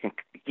think you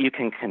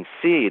can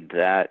concede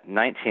that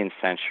 19th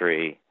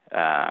century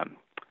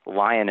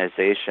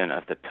lionization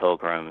of the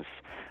Pilgrims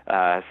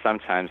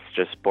sometimes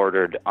just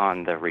bordered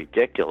on the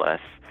ridiculous.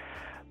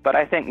 But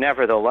I think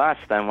nevertheless,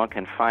 then one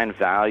can find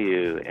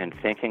value in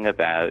thinking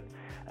about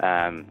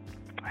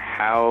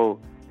how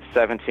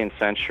 17th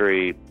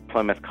century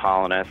Plymouth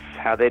colonists,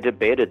 how they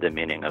debated the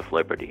meaning of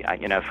liberty.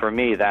 For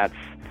me, that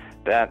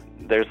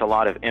there's a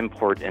lot of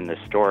import in the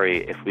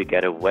story if we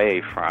get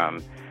away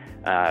from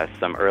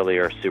some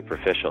earlier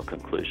superficial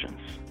conclusions.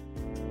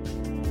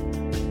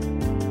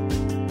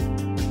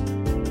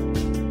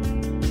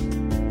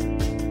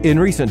 In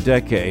recent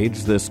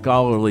decades, the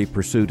scholarly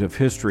pursuit of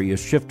history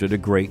has shifted a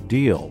great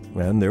deal,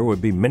 and there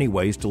would be many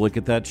ways to look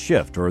at that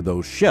shift, or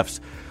those shifts.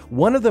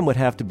 One of them would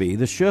have to be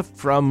the shift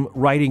from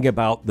writing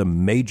about the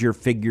major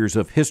figures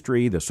of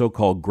history, the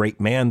so-called great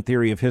man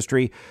theory of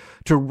history,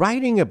 to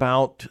writing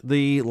about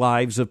the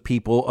lives of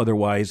people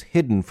otherwise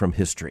hidden from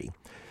history.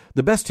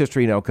 The best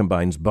history now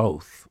combines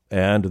both,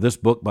 and this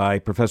book by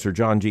Professor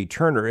John G.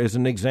 Turner is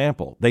an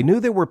example. They Knew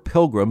There Were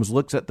Pilgrims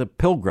looks at the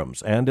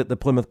Pilgrims and at the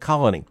Plymouth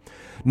Colony.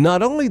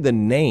 Not only the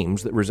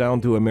names that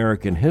resound through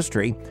American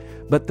history,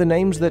 but the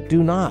names that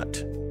do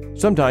not.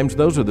 Sometimes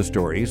those are the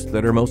stories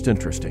that are most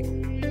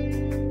interesting.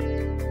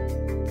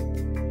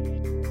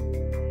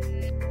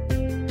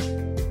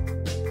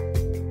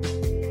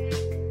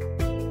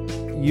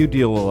 You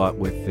deal a lot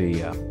with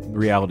the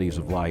realities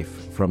of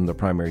life from the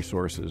primary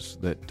sources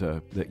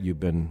that you've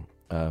been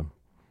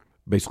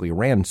basically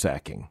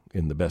ransacking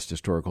in the best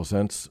historical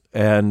sense.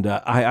 And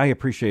I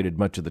appreciated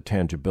much of the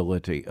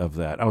tangibility of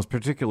that. I was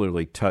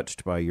particularly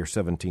touched by your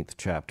 17th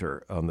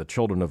chapter on the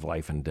children of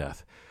life and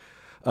death.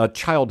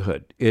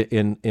 Childhood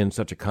in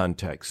such a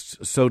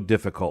context, so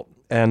difficult.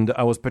 And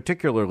I was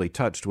particularly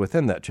touched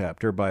within that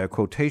chapter by a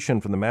quotation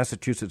from the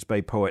Massachusetts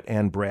Bay poet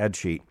Anne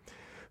Bradsheet,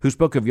 who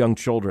spoke of young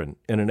children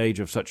in an age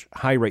of such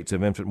high rates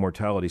of infant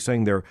mortality,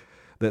 saying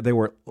that they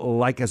were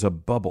like as a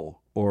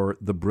bubble or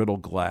the brittle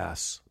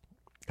glass.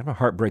 Kind of a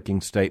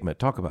heartbreaking statement.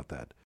 Talk about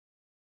that.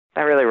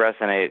 That really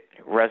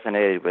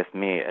resonated with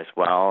me as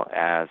well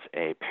as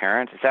a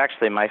parent. It's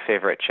actually my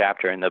favorite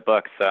chapter in the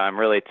book, so I'm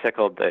really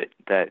tickled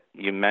that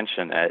you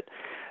mention it.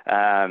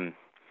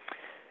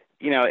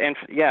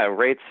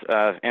 Rates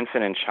of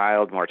infant and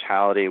child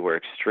mortality were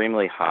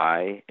extremely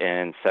high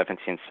in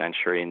 17th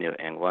century New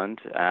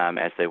England,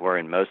 as they were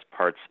in most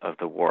parts of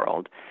the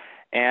world.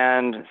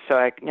 And so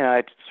I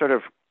sort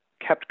of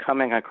kept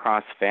coming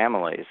across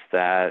families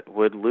that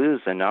would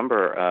lose a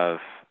number of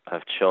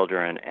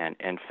children and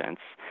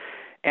infants.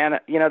 And,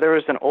 there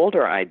was an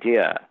older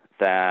idea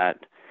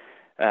that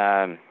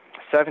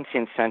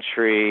 17th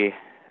century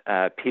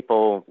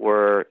people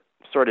were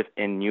sort of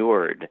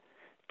inured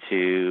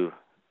to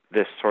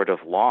this sort of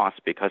loss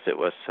because it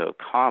was so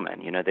common.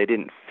 They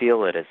didn't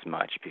feel it as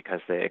much because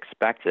they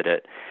expected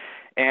it.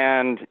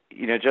 And,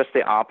 just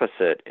the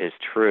opposite is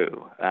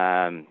true.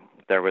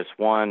 There was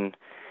one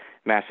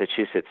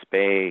Massachusetts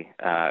Bay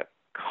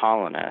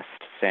colonist,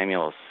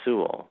 Samuel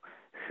Sewall,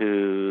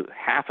 who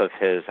half of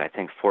his,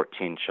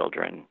 14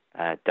 children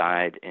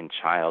died in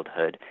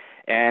childhood.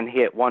 And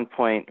he at one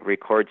point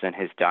records in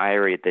his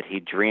diary that he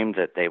dreamed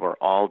that they were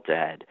all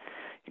dead.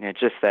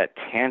 Just that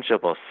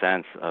tangible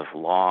sense of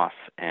loss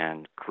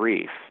and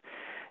grief.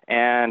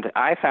 And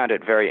I found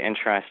it very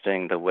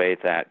interesting the way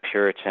that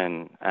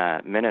Puritan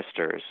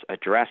ministers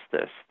addressed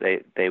this.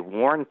 They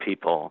warned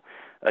people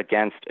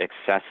against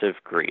excessive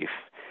grief,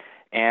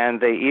 and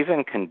they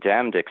even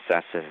condemned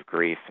excessive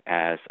grief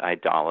as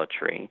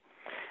idolatry.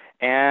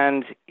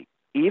 And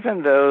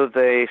even though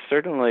they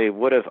certainly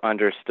would have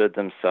understood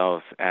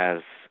themselves as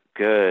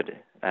good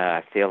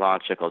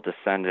theological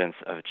descendants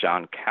of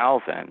John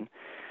Calvin,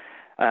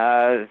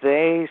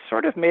 they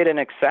sort of made an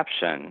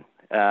exception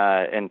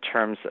in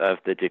terms of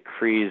the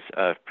decrees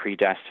of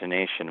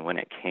predestination when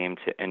it came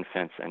to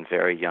infants and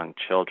very young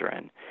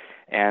children.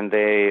 And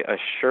they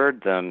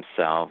assured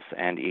themselves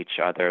and each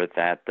other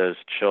that those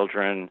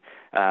children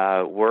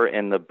were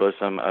in the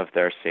bosom of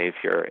their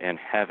Savior in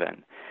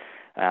heaven.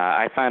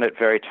 I found it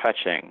very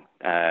touching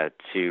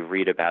to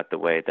read about the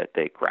way that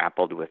they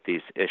grappled with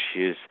these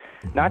issues,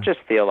 not just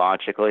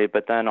theologically,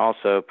 but then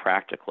also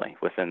practically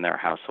within their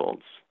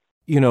households.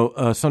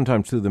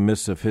 Sometimes through the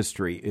mists of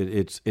history,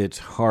 it's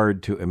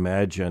hard to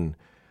imagine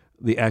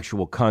the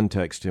actual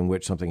context in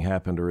which something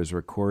happened or is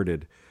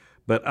recorded.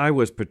 But I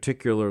was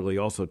particularly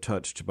also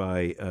touched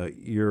by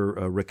your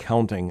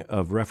recounting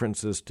of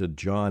references to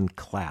John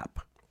Clapp,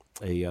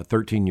 a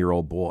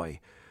 13-year-old boy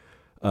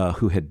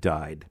who had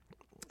died.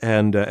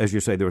 And as you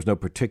say, there was no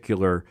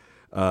particular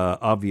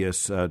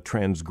obvious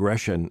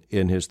transgression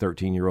in his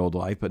 13-year-old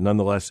life, but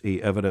nonetheless,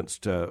 he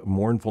evidenced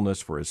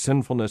mournfulness for his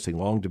sinfulness. He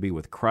longed to be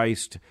with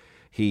Christ.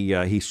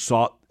 He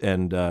sought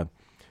and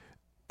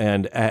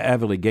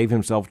avidly gave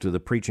himself to the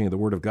preaching of the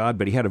Word of God,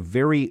 but he had a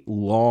very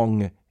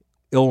long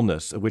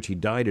illness, of which he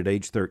died at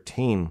age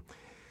 13.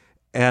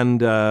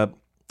 And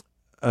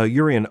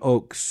Urian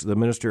Oakes, the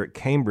minister at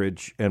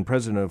Cambridge and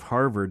president of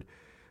Harvard,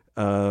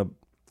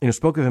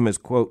 spoke of him as,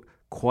 quote,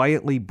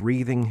 quietly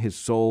breathing his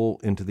soul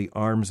into the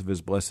arms of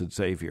his blessed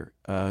Savior.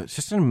 It's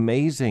just an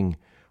amazing,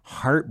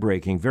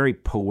 heartbreaking, very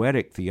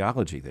poetic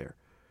theology there.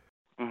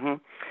 Mm-hmm.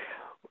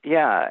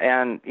 Yeah,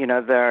 and,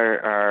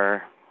 there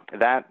are,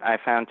 that I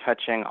found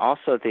touching,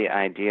 also the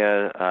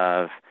idea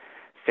of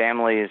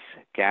families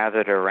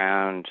gathered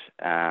around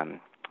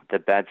the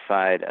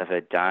bedside of a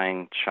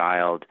dying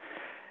child,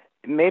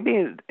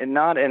 maybe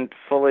not in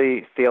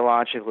fully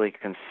theologically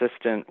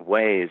consistent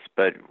ways,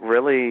 but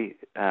really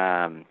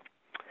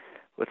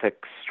with a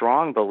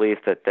strong belief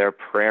that their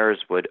prayers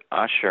would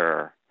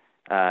usher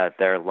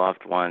their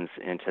loved ones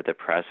into the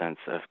presence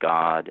of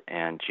God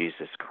and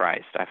Jesus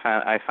Christ.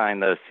 I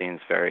find those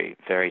scenes very,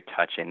 very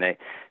touching.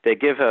 They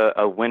give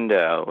a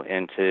window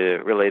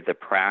into really the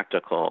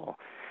practical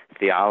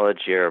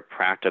theology or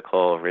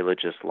practical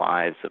religious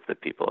lives of the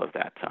people of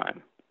that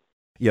time.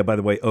 Yeah, by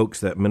the way, Oakes,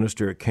 that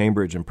minister at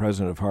Cambridge and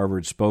president of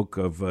Harvard, spoke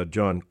of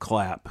John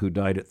Clapp, who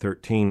died at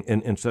 13,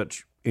 in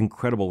such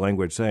incredible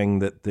language, saying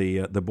that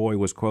the boy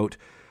was, quote,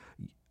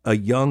 a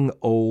young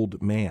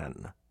old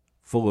man,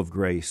 full of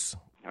grace.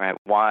 Right,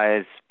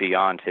 wise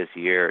beyond his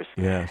years.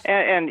 Yes.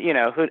 And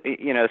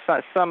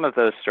some of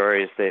those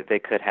stories, they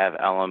could have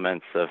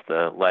elements of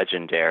the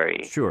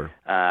legendary sure.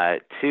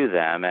 To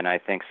them, and I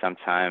think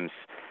sometimes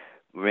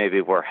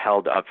maybe we're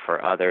held up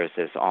for others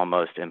as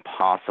almost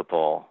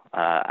impossible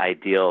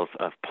ideals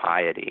of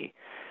piety.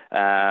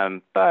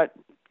 But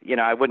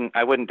I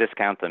wouldn't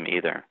discount them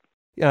either.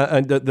 Yeah,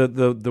 and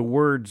the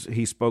words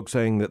he spoke,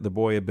 saying that the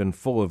boy had been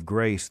full of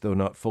grace, though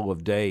not full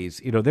of days.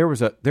 There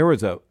was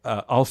a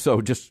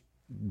also, just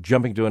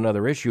jumping to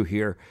another issue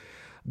here,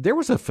 there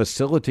was a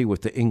facility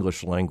with the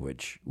English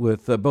language,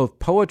 with both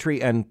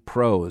poetry and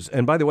prose.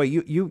 And by the way,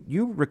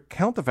 you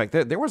recount the fact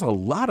that there was a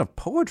lot of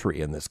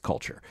poetry in this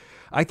culture.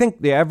 I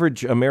think the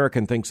average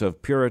American thinks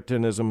of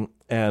Puritanism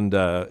and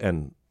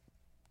the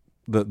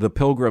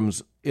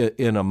Pilgrims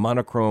in a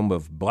monochrome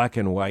of black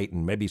and white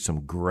and maybe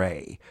some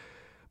gray.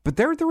 But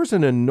there was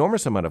an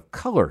enormous amount of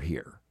color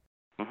here.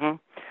 Mm-hmm.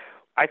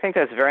 I think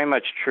that's very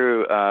much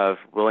true of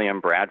William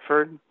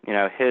Bradford.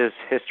 His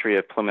history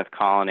of Plymouth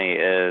Colony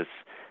is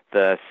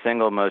the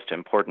single most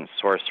important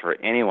source for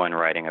anyone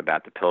writing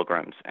about the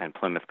Pilgrims and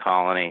Plymouth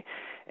Colony.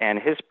 And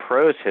his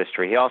prose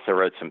history, he also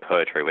wrote some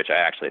poetry, which I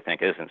actually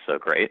think isn't so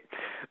great,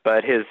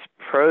 but his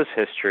prose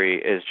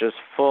history is just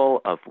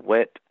full of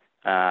wit.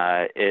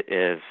 It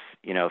is,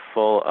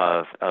 full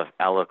of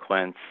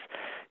eloquence.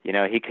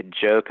 He could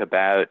joke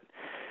about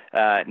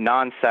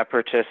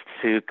non-separatists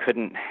who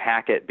couldn't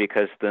hack it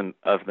because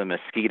of the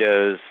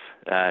mosquitoes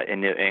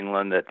in New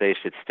England, that they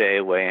should stay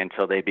away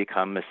until they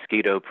become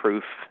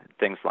mosquito-proof,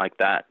 things like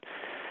that.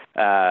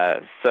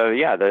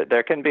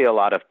 There can be a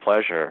lot of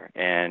pleasure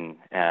in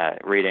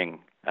reading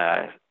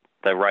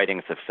the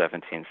writings of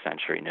 17th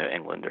century New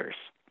Englanders.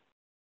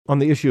 On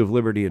the issue of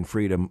liberty and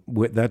freedom,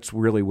 that's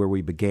really where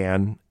we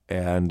began,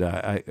 and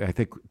I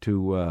think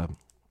to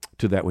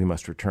that we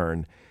must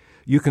return.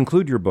 You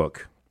conclude your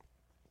book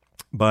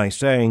by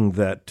saying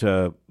that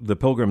the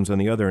Pilgrims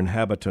and the other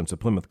inhabitants of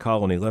Plymouth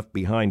Colony left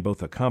behind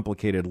both a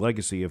complicated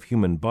legacy of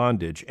human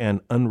bondage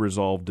and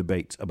unresolved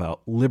debates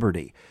about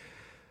liberty.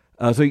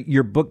 So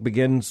your book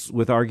begins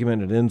with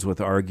argument and ends with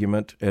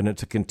argument, and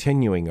it's a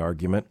continuing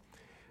argument.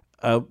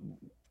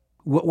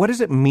 What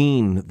does it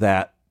mean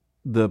that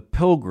the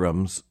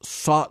Pilgrims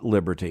sought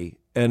liberty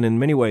and in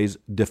many ways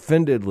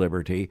defended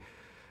liberty,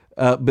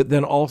 but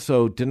then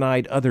also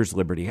denied others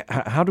liberty?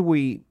 How do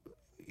we,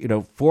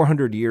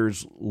 400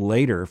 years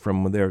later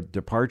from their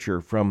departure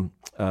from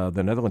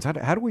the Netherlands,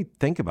 how do we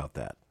think about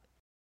that?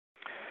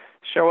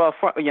 Sure. Well,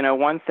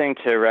 one thing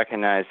to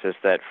recognize is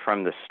that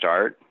from the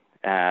start,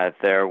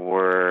 there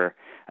were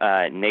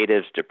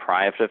natives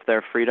deprived of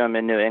their freedom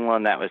in New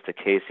England. That was the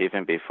case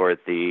even before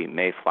the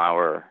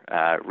Mayflower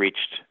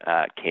reached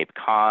Cape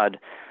Cod.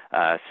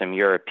 Some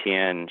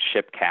European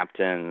ship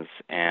captains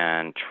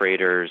and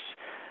traders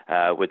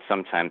would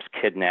sometimes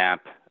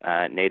kidnap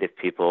native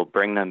people,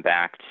 bring them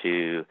back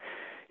to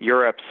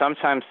Europe,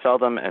 sometimes sell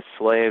them as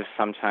slaves,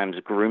 sometimes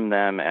groom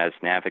them as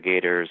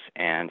navigators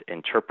and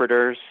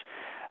interpreters.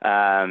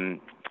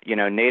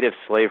 Native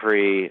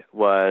slavery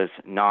was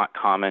not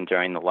common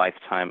during the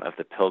lifetime of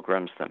the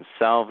Pilgrims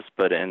themselves,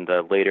 but in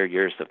the later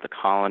years of the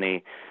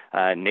colony,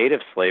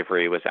 native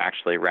slavery was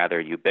actually rather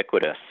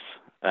ubiquitous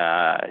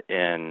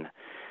in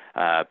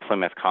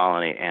Plymouth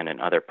Colony and in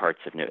other parts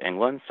of New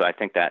England. So I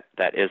think that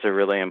is a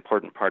really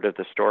important part of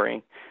the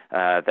story.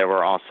 There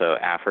were also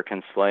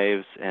African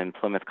slaves in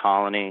Plymouth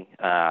Colony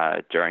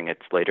during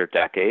its later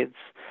decades.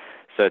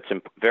 So it's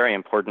very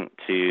important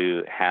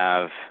to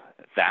have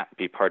that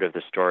be part of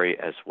the story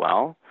as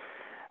well.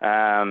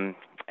 And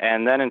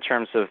then in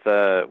terms of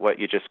what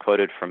you just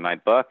quoted from my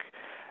book,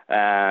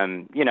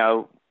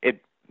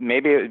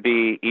 maybe it would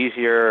be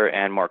easier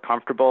and more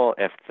comfortable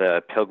if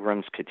the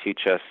Pilgrims could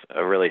teach us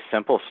a really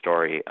simple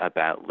story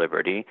about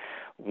liberty.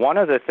 One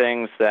of the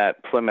things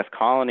that Plymouth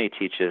Colony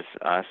teaches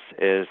us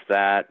is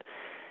that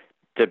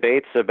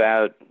debates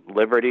about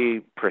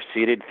liberty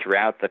proceeded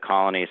throughout the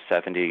colony's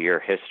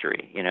 70-year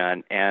history,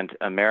 and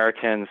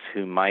Americans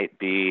who might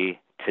be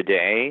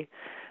today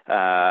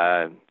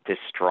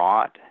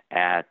distraught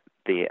at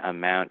the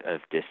amount of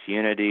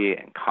disunity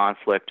and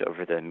conflict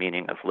over the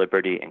meaning of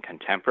liberty in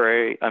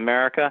contemporary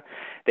America,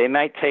 they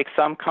might take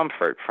some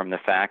comfort from the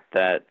fact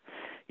that,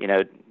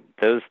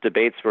 those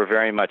debates were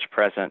very much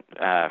present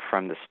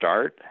from the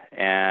start,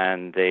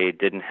 and they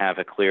didn't have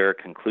a clear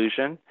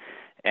conclusion,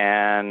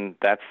 and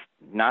that's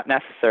not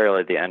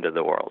necessarily the end of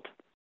the world.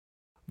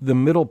 The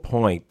middle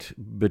point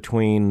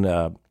between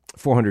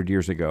 400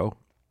 years ago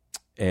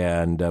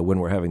and when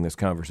we're having this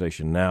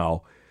conversation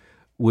now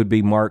would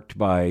be marked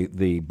by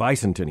the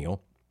bicentennial,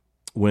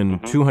 when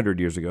 200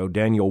 years ago,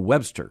 Daniel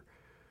Webster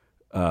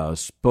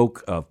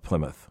spoke of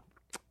Plymouth.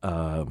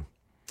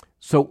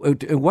 So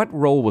what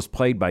role was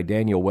played by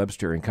Daniel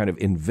Webster in kind of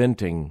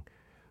inventing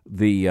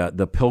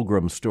the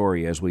Pilgrim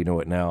story as we know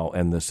it now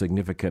and the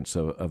significance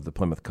of the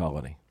Plymouth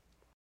colony?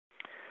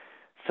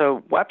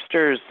 So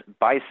Webster's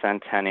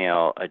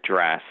bicentennial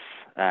address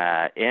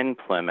in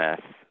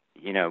Plymouth,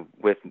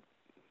 with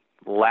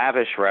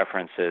lavish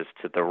references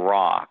to the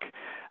Rock,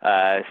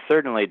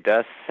 certainly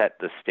does set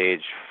the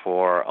stage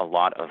for a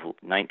lot of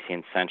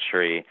 19th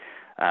century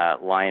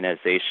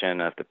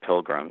lionization of the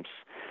Pilgrims.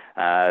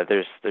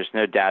 There's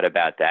no doubt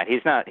about that.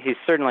 He's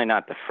certainly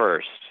not the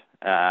first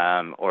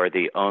or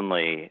the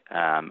only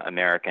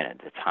American at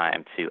the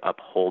time to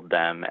uphold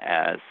them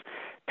as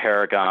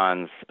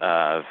paragons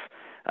of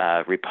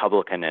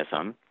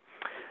republicanism.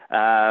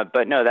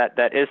 But no,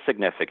 that is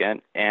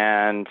significant,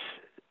 and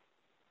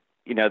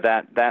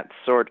that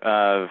sort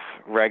of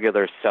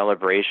regular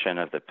celebration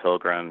of the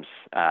Pilgrims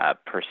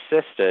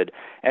persisted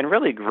and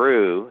really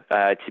grew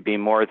to be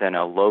more than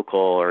a local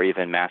or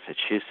even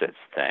Massachusetts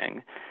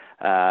thing,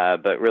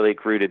 but really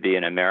grew to be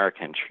an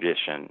American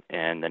tradition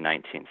in the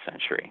 19th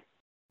century.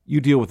 You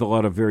deal with a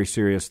lot of very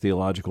serious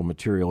theological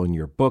material in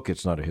your book.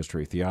 It's not a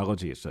history of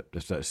theology.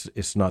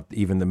 It's not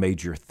even the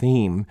major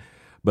theme,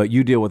 but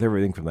you deal with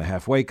everything from the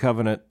halfway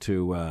covenant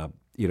to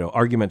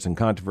arguments and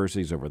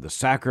controversies over the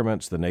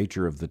sacraments, the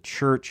nature of the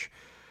church,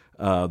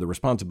 the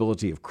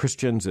responsibility of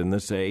Christians in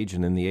this age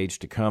and in the age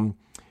to come.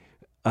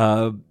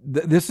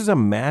 This is a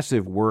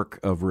massive work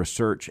of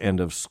research and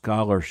of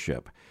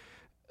scholarship.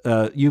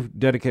 You've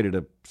dedicated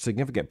a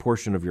significant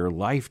portion of your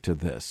life to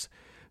this.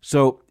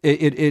 So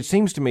it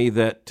seems to me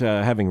that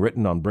having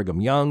written on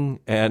Brigham Young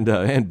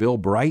and Bill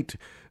Bright,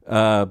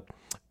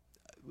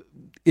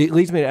 it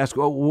leads me to ask,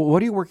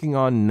 what are you working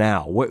on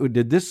now?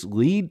 Did this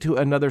lead to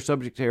another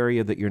subject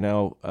area that you're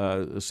now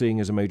seeing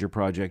as a major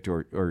project,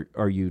 or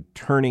are you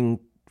turning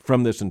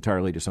from this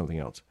entirely to something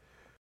else?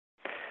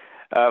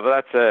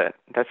 Well,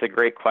 that's a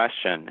great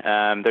question.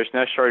 There's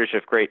no shortage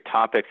of great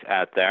topics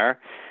out there.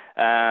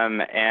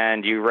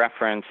 And you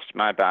referenced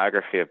my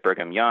biography of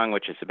Brigham Young,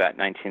 which is about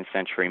 19th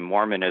century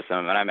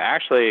Mormonism. And I'm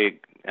actually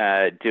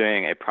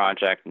doing a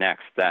project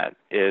next that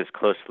is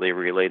closely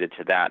related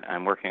to that.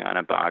 I'm working on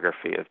a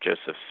biography of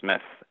Joseph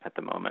Smith at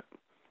the moment.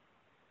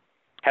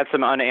 Had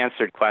some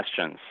unanswered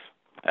questions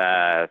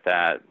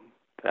that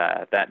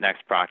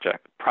next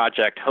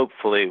project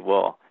hopefully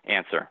will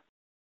answer.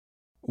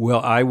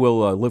 Well, I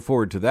will look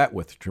forward to that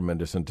with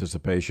tremendous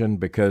anticipation,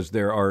 because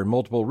there are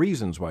multiple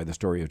reasons why the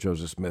story of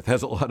Joseph Smith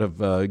has a lot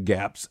of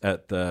gaps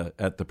at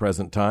the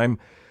present time.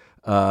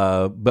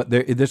 But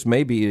this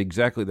may be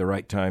exactly the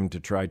right time to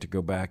try to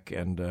go back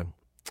and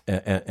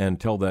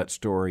tell that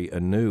story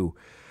anew.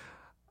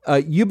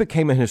 You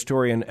became a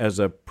historian as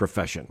a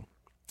profession,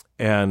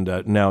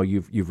 and now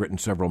you've written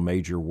several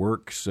major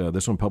works.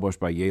 This one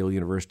published by Yale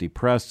University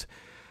Press.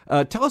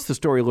 Tell us the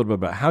story a little bit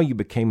about how you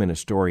became an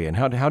historian.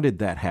 How did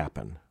that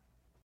happen?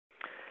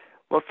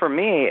 Well, for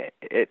me,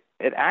 it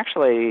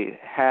actually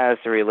has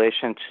a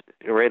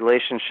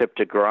relationship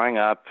to growing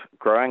up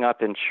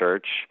in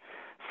church.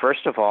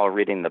 First of all,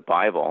 reading the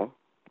Bible,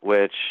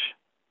 which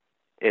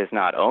is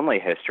not only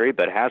history,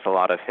 but has a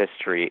lot of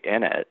history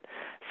in it.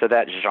 So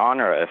that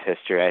genre of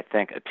history, I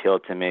think,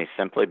 appealed to me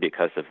simply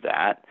because of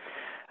that.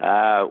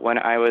 When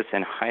I was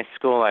in high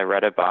school, I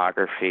read a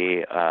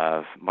biography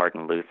of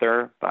Martin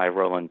Luther by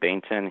Roland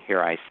Bainton,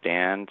 Here I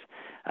Stand.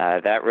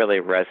 That really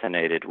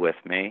resonated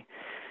with me.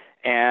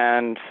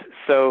 And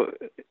so,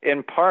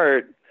 in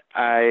part,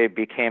 I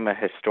became a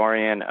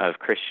historian of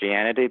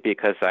Christianity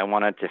because I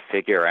wanted to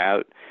figure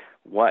out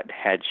what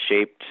had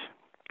shaped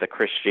the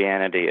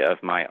Christianity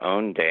of my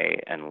own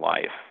day and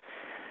life.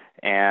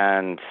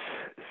 And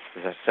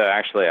so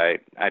actually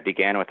I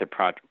began with a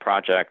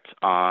project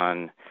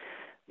on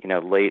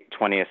late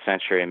 20th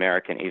century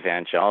American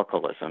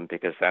evangelicalism,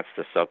 because that's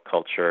the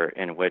subculture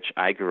in which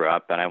I grew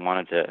up, and I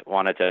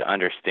wanted to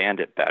understand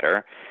it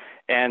better.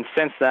 And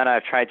since then,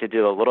 I've tried to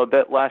do a little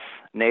bit less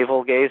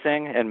navel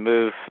gazing and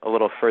move a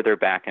little further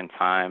back in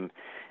time,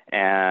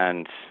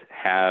 and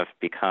have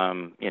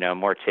become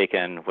more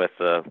taken with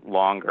the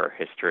longer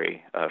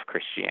history of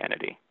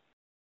Christianity.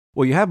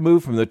 Well, you have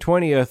moved from the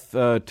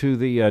 20th to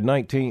the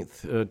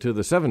 19th to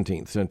the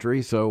 17th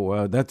century,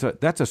 so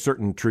that's a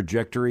certain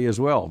trajectory as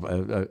well.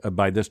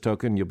 By this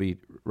token, you'll be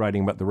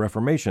writing about the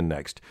Reformation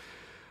next.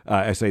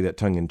 I say that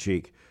tongue in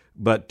cheek,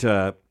 but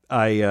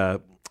I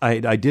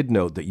did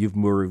note that you've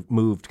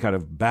moved kind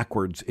of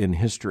backwards in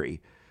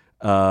history.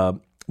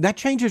 That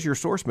changes your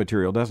source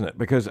material, doesn't it?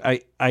 Because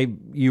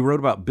you wrote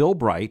about Bill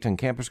Bright and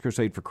Campus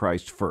Crusade for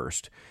Christ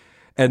first,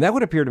 and that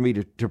would appear to me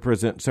to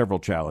present several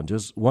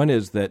challenges. One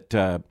is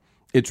that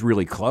it's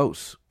really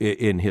close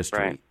in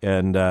history,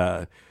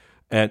 right.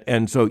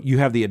 and so you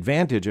have the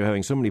advantage of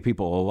having so many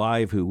people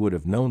alive who would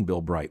have known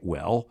Bill Bright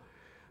well,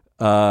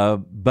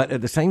 but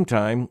at the same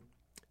time,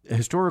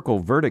 historical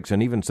verdicts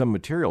and even some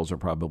materials are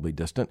probably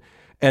distant.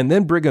 And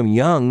then Brigham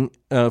Young,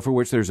 for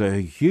which there's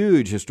a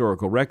huge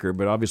historical record,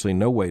 but obviously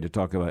no way to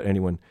talk about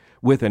anyone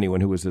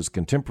who was his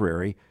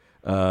contemporary,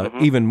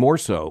 even more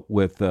so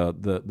with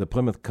the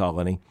Plymouth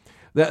colony.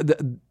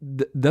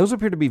 Those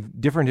appear to be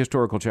different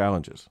historical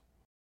challenges.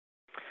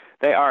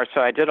 They are. So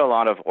I did a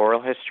lot of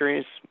oral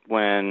histories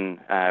when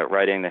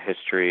writing the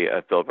history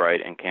of Bill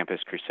Bright and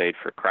Campus Crusade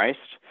for Christ.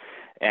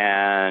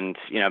 And,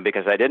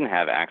 because I didn't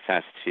have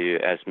access to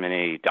as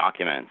many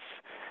documents.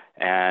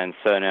 And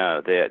so,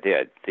 no,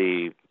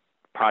 the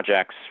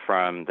projects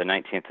from the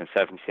 19th and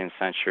 17th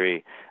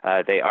century,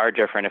 they are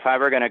different. If I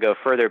were going to go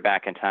further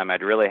back in time,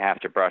 I'd really have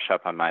to brush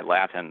up on my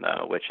Latin,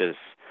 though, which is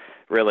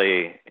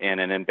really in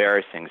an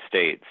embarrassing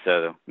state.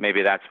 So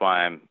maybe that's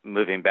why I'm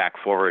moving back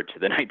forward to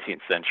the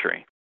 19th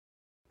century.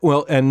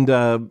 Well, and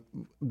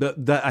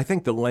I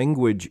think the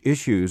language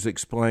issues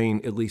explain,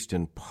 at least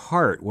in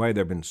part, why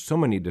there have been so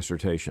many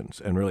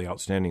dissertations and really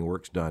outstanding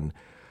works done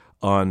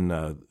on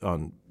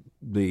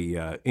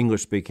the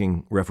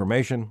English-speaking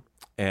Reformation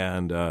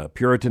and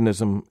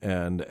Puritanism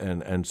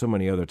and so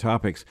many other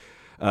topics.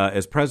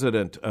 As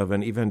president of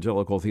an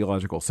evangelical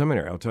theological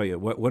seminary, I'll tell you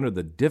one of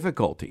the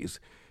difficulties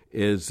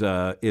is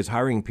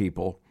hiring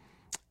people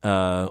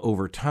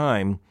over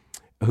time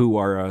who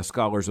are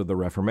scholars of the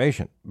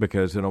Reformation,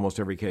 because in almost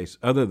every case,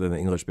 other than the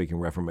English-speaking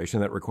Reformation,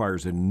 that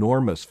requires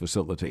enormous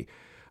facility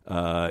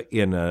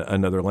in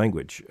another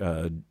language,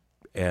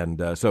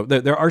 so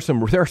there are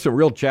some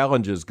real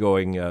challenges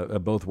going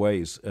both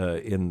ways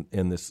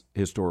in this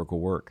historical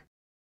work.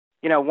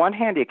 One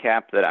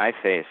handicap that I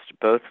faced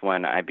both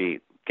when I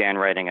began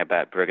writing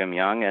about Brigham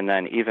Young and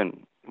then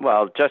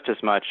just as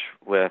much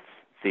with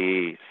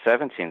the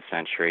 17th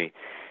century,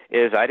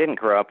 is I didn't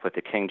grow up with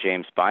the King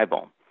James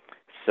Bible.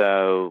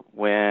 So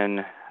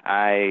when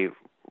I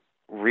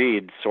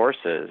read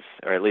sources,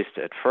 or at least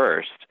at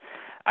first,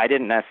 I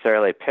didn't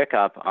necessarily pick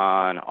up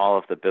on all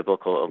of the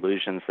biblical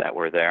allusions that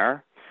were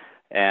there.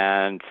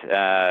 And,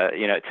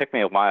 it took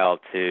me a while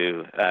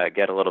to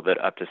get a little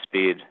bit up to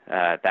speed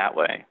that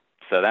way.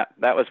 So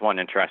that was one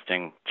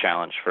interesting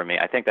challenge for me.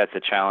 I think that's a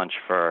challenge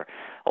for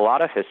a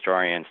lot of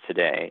historians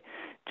today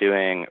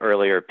doing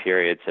earlier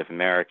periods of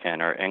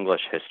American or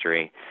English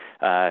history.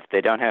 If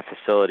they don't have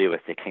facility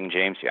with the King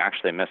James, you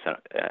actually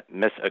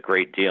miss a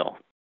great deal.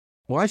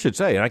 Well, I should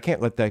say, and I can't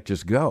let that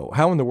just go.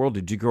 How in the world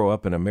did you grow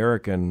up in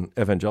American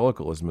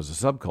evangelicalism as a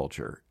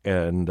subculture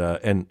and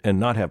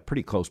not have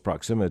pretty close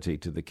proximity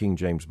to the King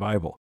James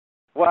Bible?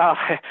 Well,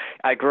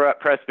 I grew up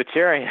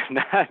Presbyterian,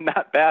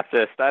 not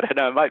Baptist. I don't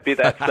know. It might be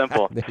that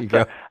simple. There you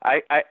go.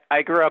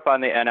 I grew up on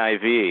the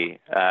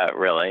NIV,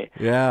 really.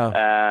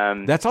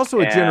 Yeah. That's also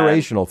a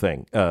generational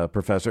thing,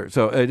 Professor.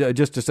 So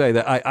just to say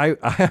that I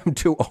am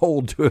too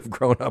old to have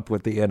grown up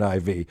with the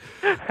NIV.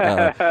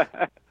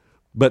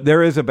 But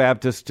there is a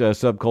Baptist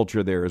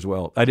subculture there as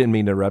well. I didn't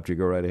mean to interrupt you.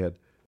 Go right ahead.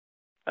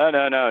 Oh,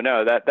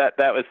 no. That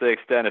was the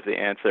extent of the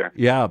answer.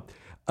 Yeah.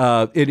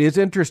 It is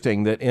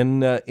interesting that in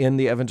the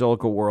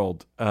evangelical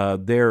world, so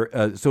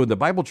in the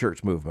Bible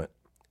church movement,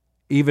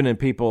 even in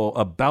people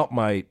about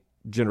my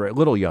generation, a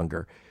little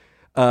younger,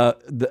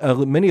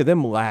 many of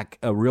them lack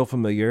a real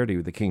familiarity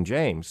with the King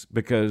James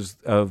because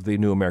of the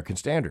New American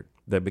Standard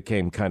that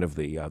became kind of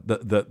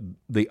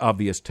the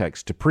obvious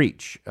text to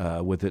preach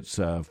with its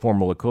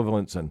formal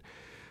equivalents, and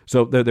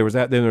so there was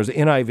that. Then there's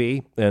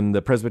NIV, and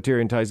the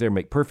Presbyterian ties there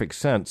make perfect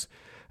sense.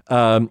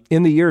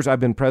 In the years I've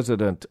been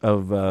president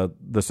of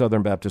the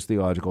Southern Baptist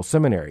Theological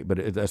Seminary,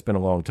 but that's been a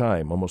long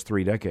time, almost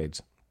 3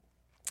 decades,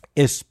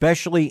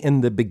 especially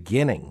in the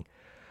beginning,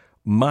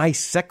 my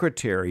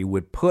secretary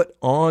would put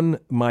on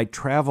my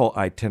travel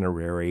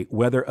itinerary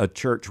whether a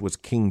church was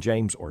King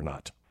James or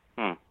not.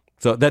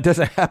 So that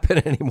doesn't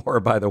happen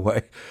anymore, by the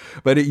way.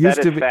 But it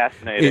used to be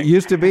fascinating. It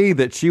used to be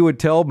that she would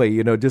tell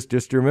me,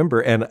 just remember.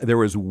 And there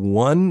was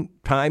one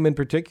time in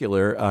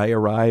particular, I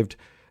arrived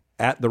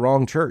at the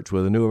wrong church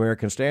with a New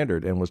American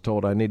Standard and was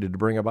told I needed to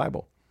bring a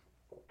Bible.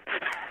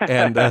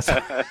 And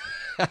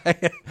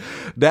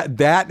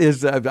that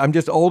is, I'm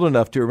just old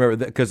enough to remember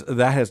that, because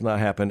that has not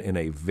happened in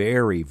a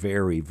very,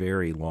 very,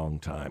 very long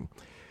time.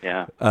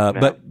 Yeah.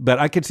 But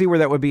I could see where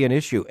that would be an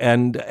issue.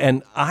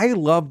 And I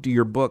loved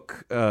your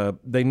book.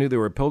 They Knew They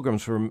Were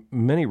Pilgrims for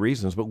many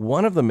reasons, but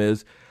one of them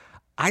is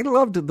I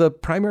loved the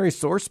primary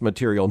source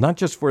material, not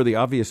just for the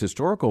obvious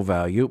historical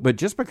value, but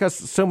just because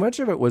so much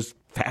of it was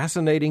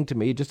fascinating to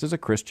me, just as a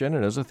Christian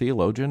and as a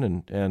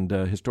theologian and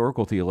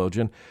historical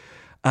theologian.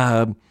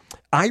 I'm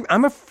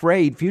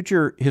afraid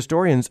future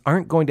historians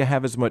aren't going to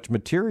have as much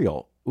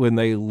material when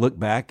they look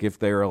back, if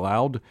they're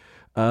allowed,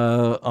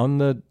 on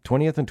the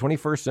 20th and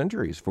 21st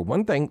centuries. For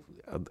one thing,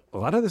 a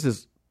lot of this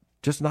is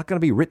just not going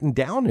to be written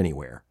down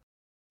anywhere.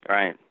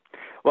 Right.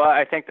 Well,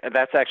 I think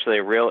that's actually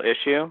a real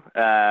issue.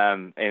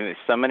 And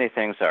so many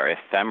things are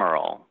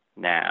ephemeral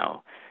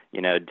now.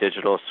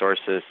 Digital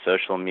sources,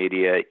 social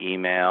media,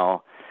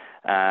 email.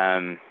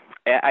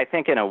 I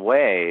think in a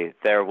way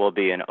there will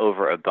be an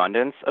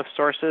overabundance of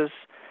sources.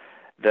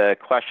 The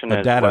question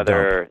is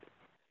whether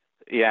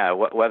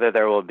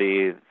there will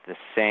be the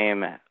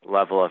same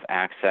level of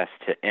access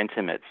to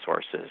intimate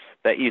sources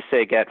that you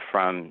say get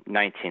from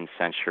 19th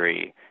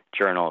century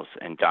journals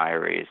and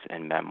diaries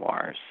and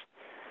memoirs.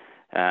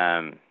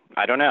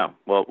 I don't know.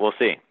 Well, we'll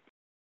see.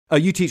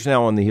 You teach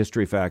now on the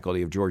history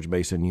faculty of George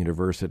Mason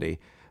University.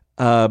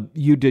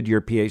 You did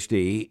your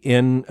PhD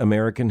in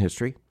American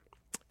history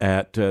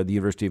at the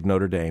University of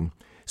Notre Dame.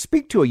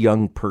 Speak to a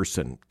young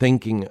person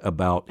thinking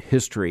about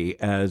history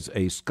as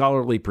a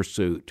scholarly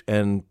pursuit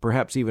and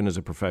perhaps even as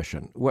a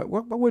profession. What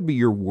would be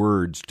your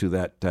words to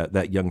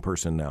that young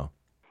person now?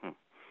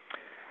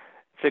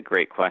 It's a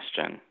great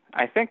question.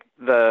 I think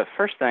the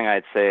first thing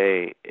I'd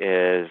say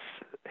is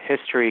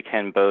history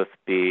can both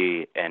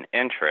be an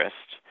interest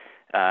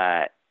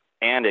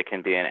and it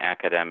can be an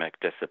academic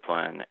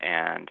discipline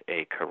and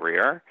a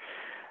career.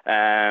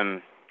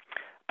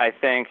 I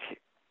think,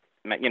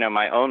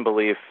 my own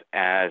belief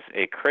as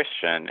a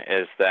Christian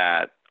is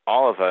that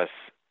all of us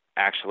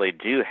actually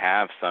do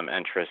have some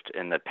interest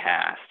in the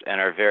past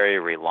and are very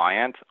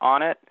reliant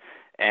on it.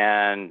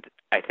 And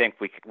I think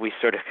we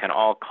sort of can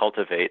all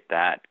cultivate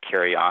that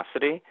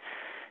curiosity.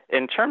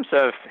 In terms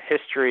of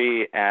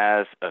history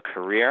as a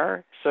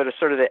career, sort of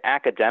the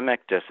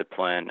academic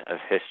discipline of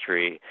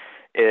history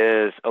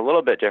is a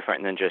little bit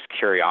different than just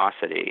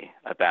curiosity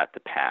about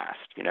the past.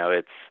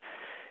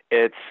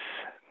 It's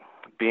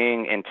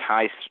being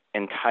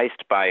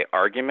enticed by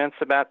arguments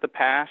about the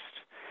past,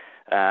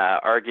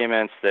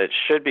 arguments that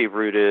should be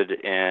rooted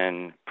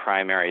in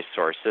primary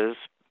sources,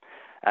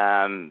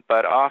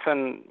 but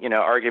often,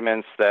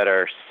 arguments that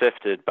are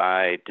sifted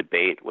by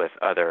debate with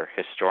other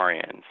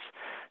historians.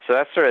 So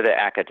that's sort of the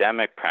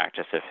academic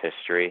practice of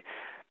history.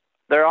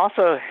 There are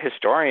also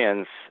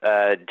historians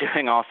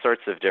doing all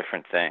sorts of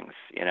different things,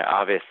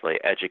 obviously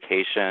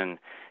education,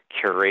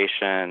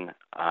 curation,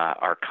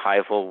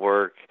 archival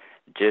work,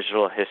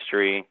 digital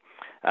history.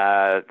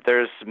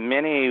 There's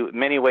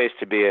many ways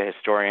to be a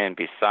historian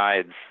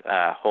besides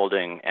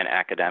holding an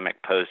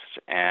academic post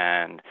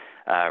and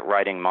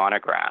writing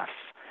monographs.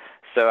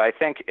 So I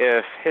think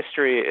if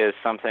history is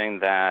something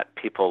that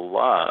people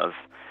love,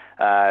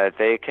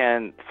 they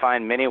can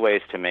find many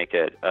ways to make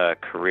it a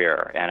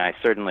career. And I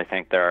certainly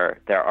think there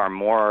are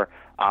more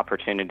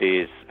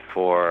opportunities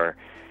for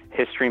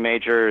history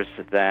majors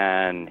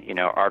than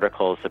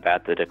articles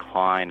about the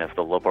decline of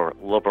the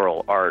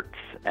liberal arts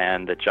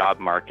and the job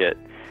market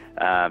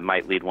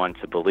might lead one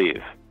to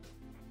believe.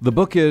 The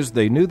book is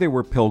They Knew They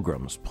Were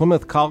Pilgrims,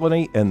 Plymouth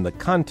Colony and the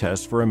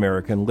Contest for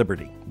American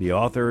Liberty. The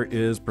author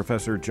is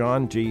Professor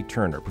John G.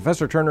 Turner.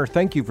 Professor Turner,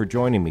 thank you for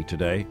joining me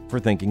today for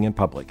Thinking in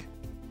Public.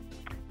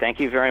 Thank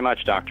you very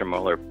much, Dr.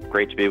 Mohler.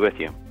 Great to be with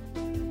you.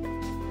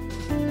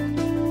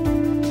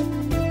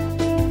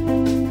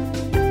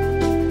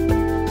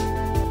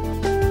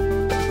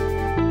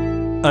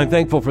 I'm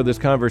thankful for this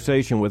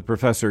conversation with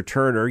Professor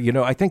Turner.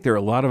 I think there are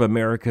a lot of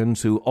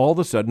Americans who all of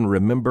a sudden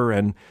remember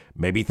and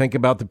maybe think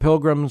about the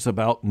Pilgrims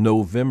about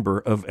November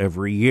of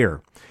every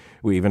year.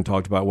 We even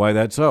talked about why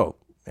that's so.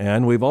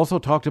 And we've also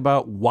talked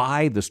about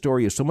why the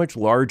story is so much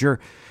larger.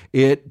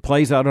 It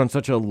plays out on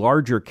such a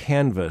larger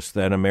canvas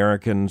than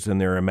Americans in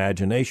their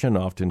imagination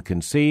often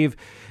conceive.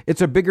 It's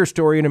a bigger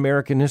story in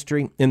American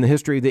history, in the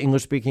history of the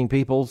English-speaking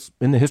peoples,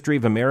 in the history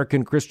of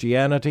American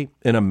Christianity,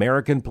 in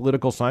American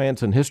political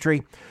science and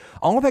history.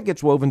 All of that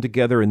gets woven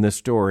together in this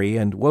story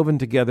and woven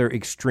together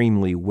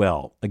extremely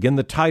well. Again,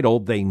 the title,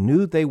 They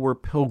Knew They Were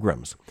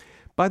Pilgrims.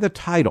 By the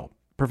title,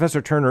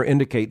 Professor Turner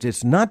indicates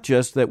it's not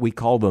just that we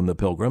call them the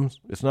Pilgrims.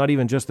 It's not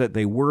even just that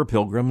they were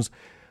pilgrims.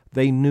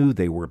 They knew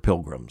they were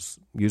pilgrims,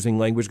 using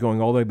language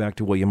going all the way back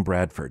to William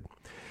Bradford.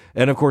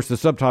 And, of course, the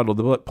subtitle,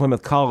 The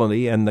Plymouth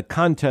Colony and the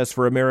Contest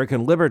for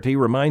American Liberty,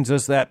 reminds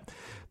us that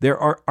there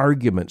are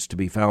arguments to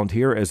be found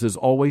here, as is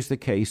always the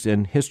case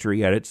in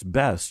history at its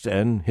best,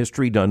 and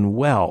history done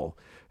well.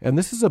 And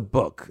this is a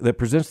book that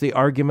presents the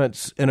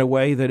arguments in a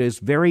way that is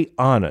very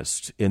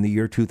honest in the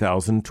year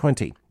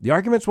 2020. The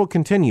arguments will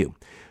continue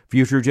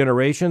Future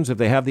generations, if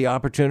they have the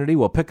opportunity,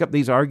 will pick up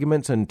these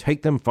arguments and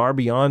take them far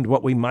beyond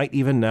what we might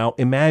even now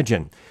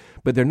imagine.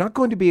 But they're not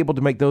going to be able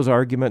to make those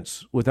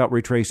arguments without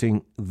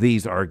retracing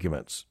these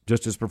arguments,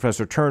 just as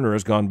Professor Turner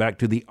has gone back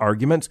to the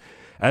arguments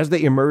as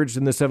they emerged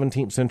in the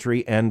 17th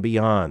century and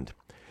beyond.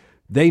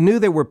 They knew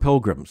they were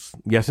pilgrims,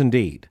 yes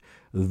indeed.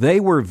 They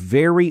were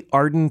very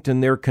ardent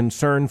in their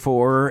concern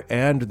for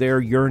and their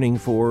yearning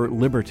for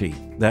liberty.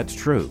 That's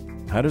true.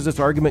 How does this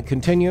argument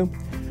continue?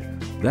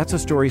 That's a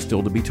story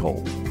still to be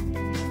told.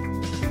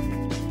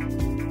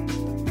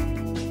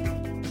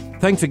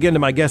 Thanks again to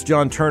my guest,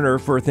 John Turner,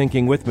 for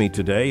thinking with me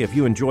today. If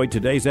you enjoyed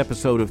today's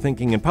episode of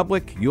Thinking in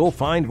Public, you'll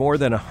find more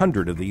than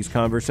 100 of these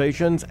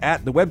conversations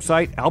at the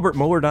website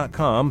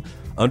albertmohler.com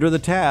under the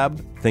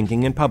tab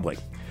Thinking in Public.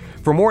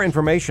 For more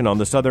information on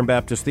the Southern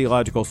Baptist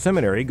Theological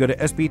Seminary, go to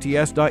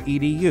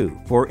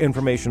sbts.edu. For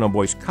information on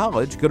Boyce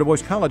College, go to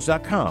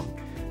boycecollege.com.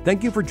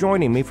 Thank you for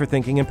joining me for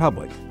Thinking in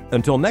Public.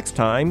 Until next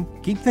time,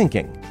 keep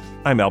thinking.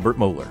 I'm Albert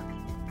Mohler.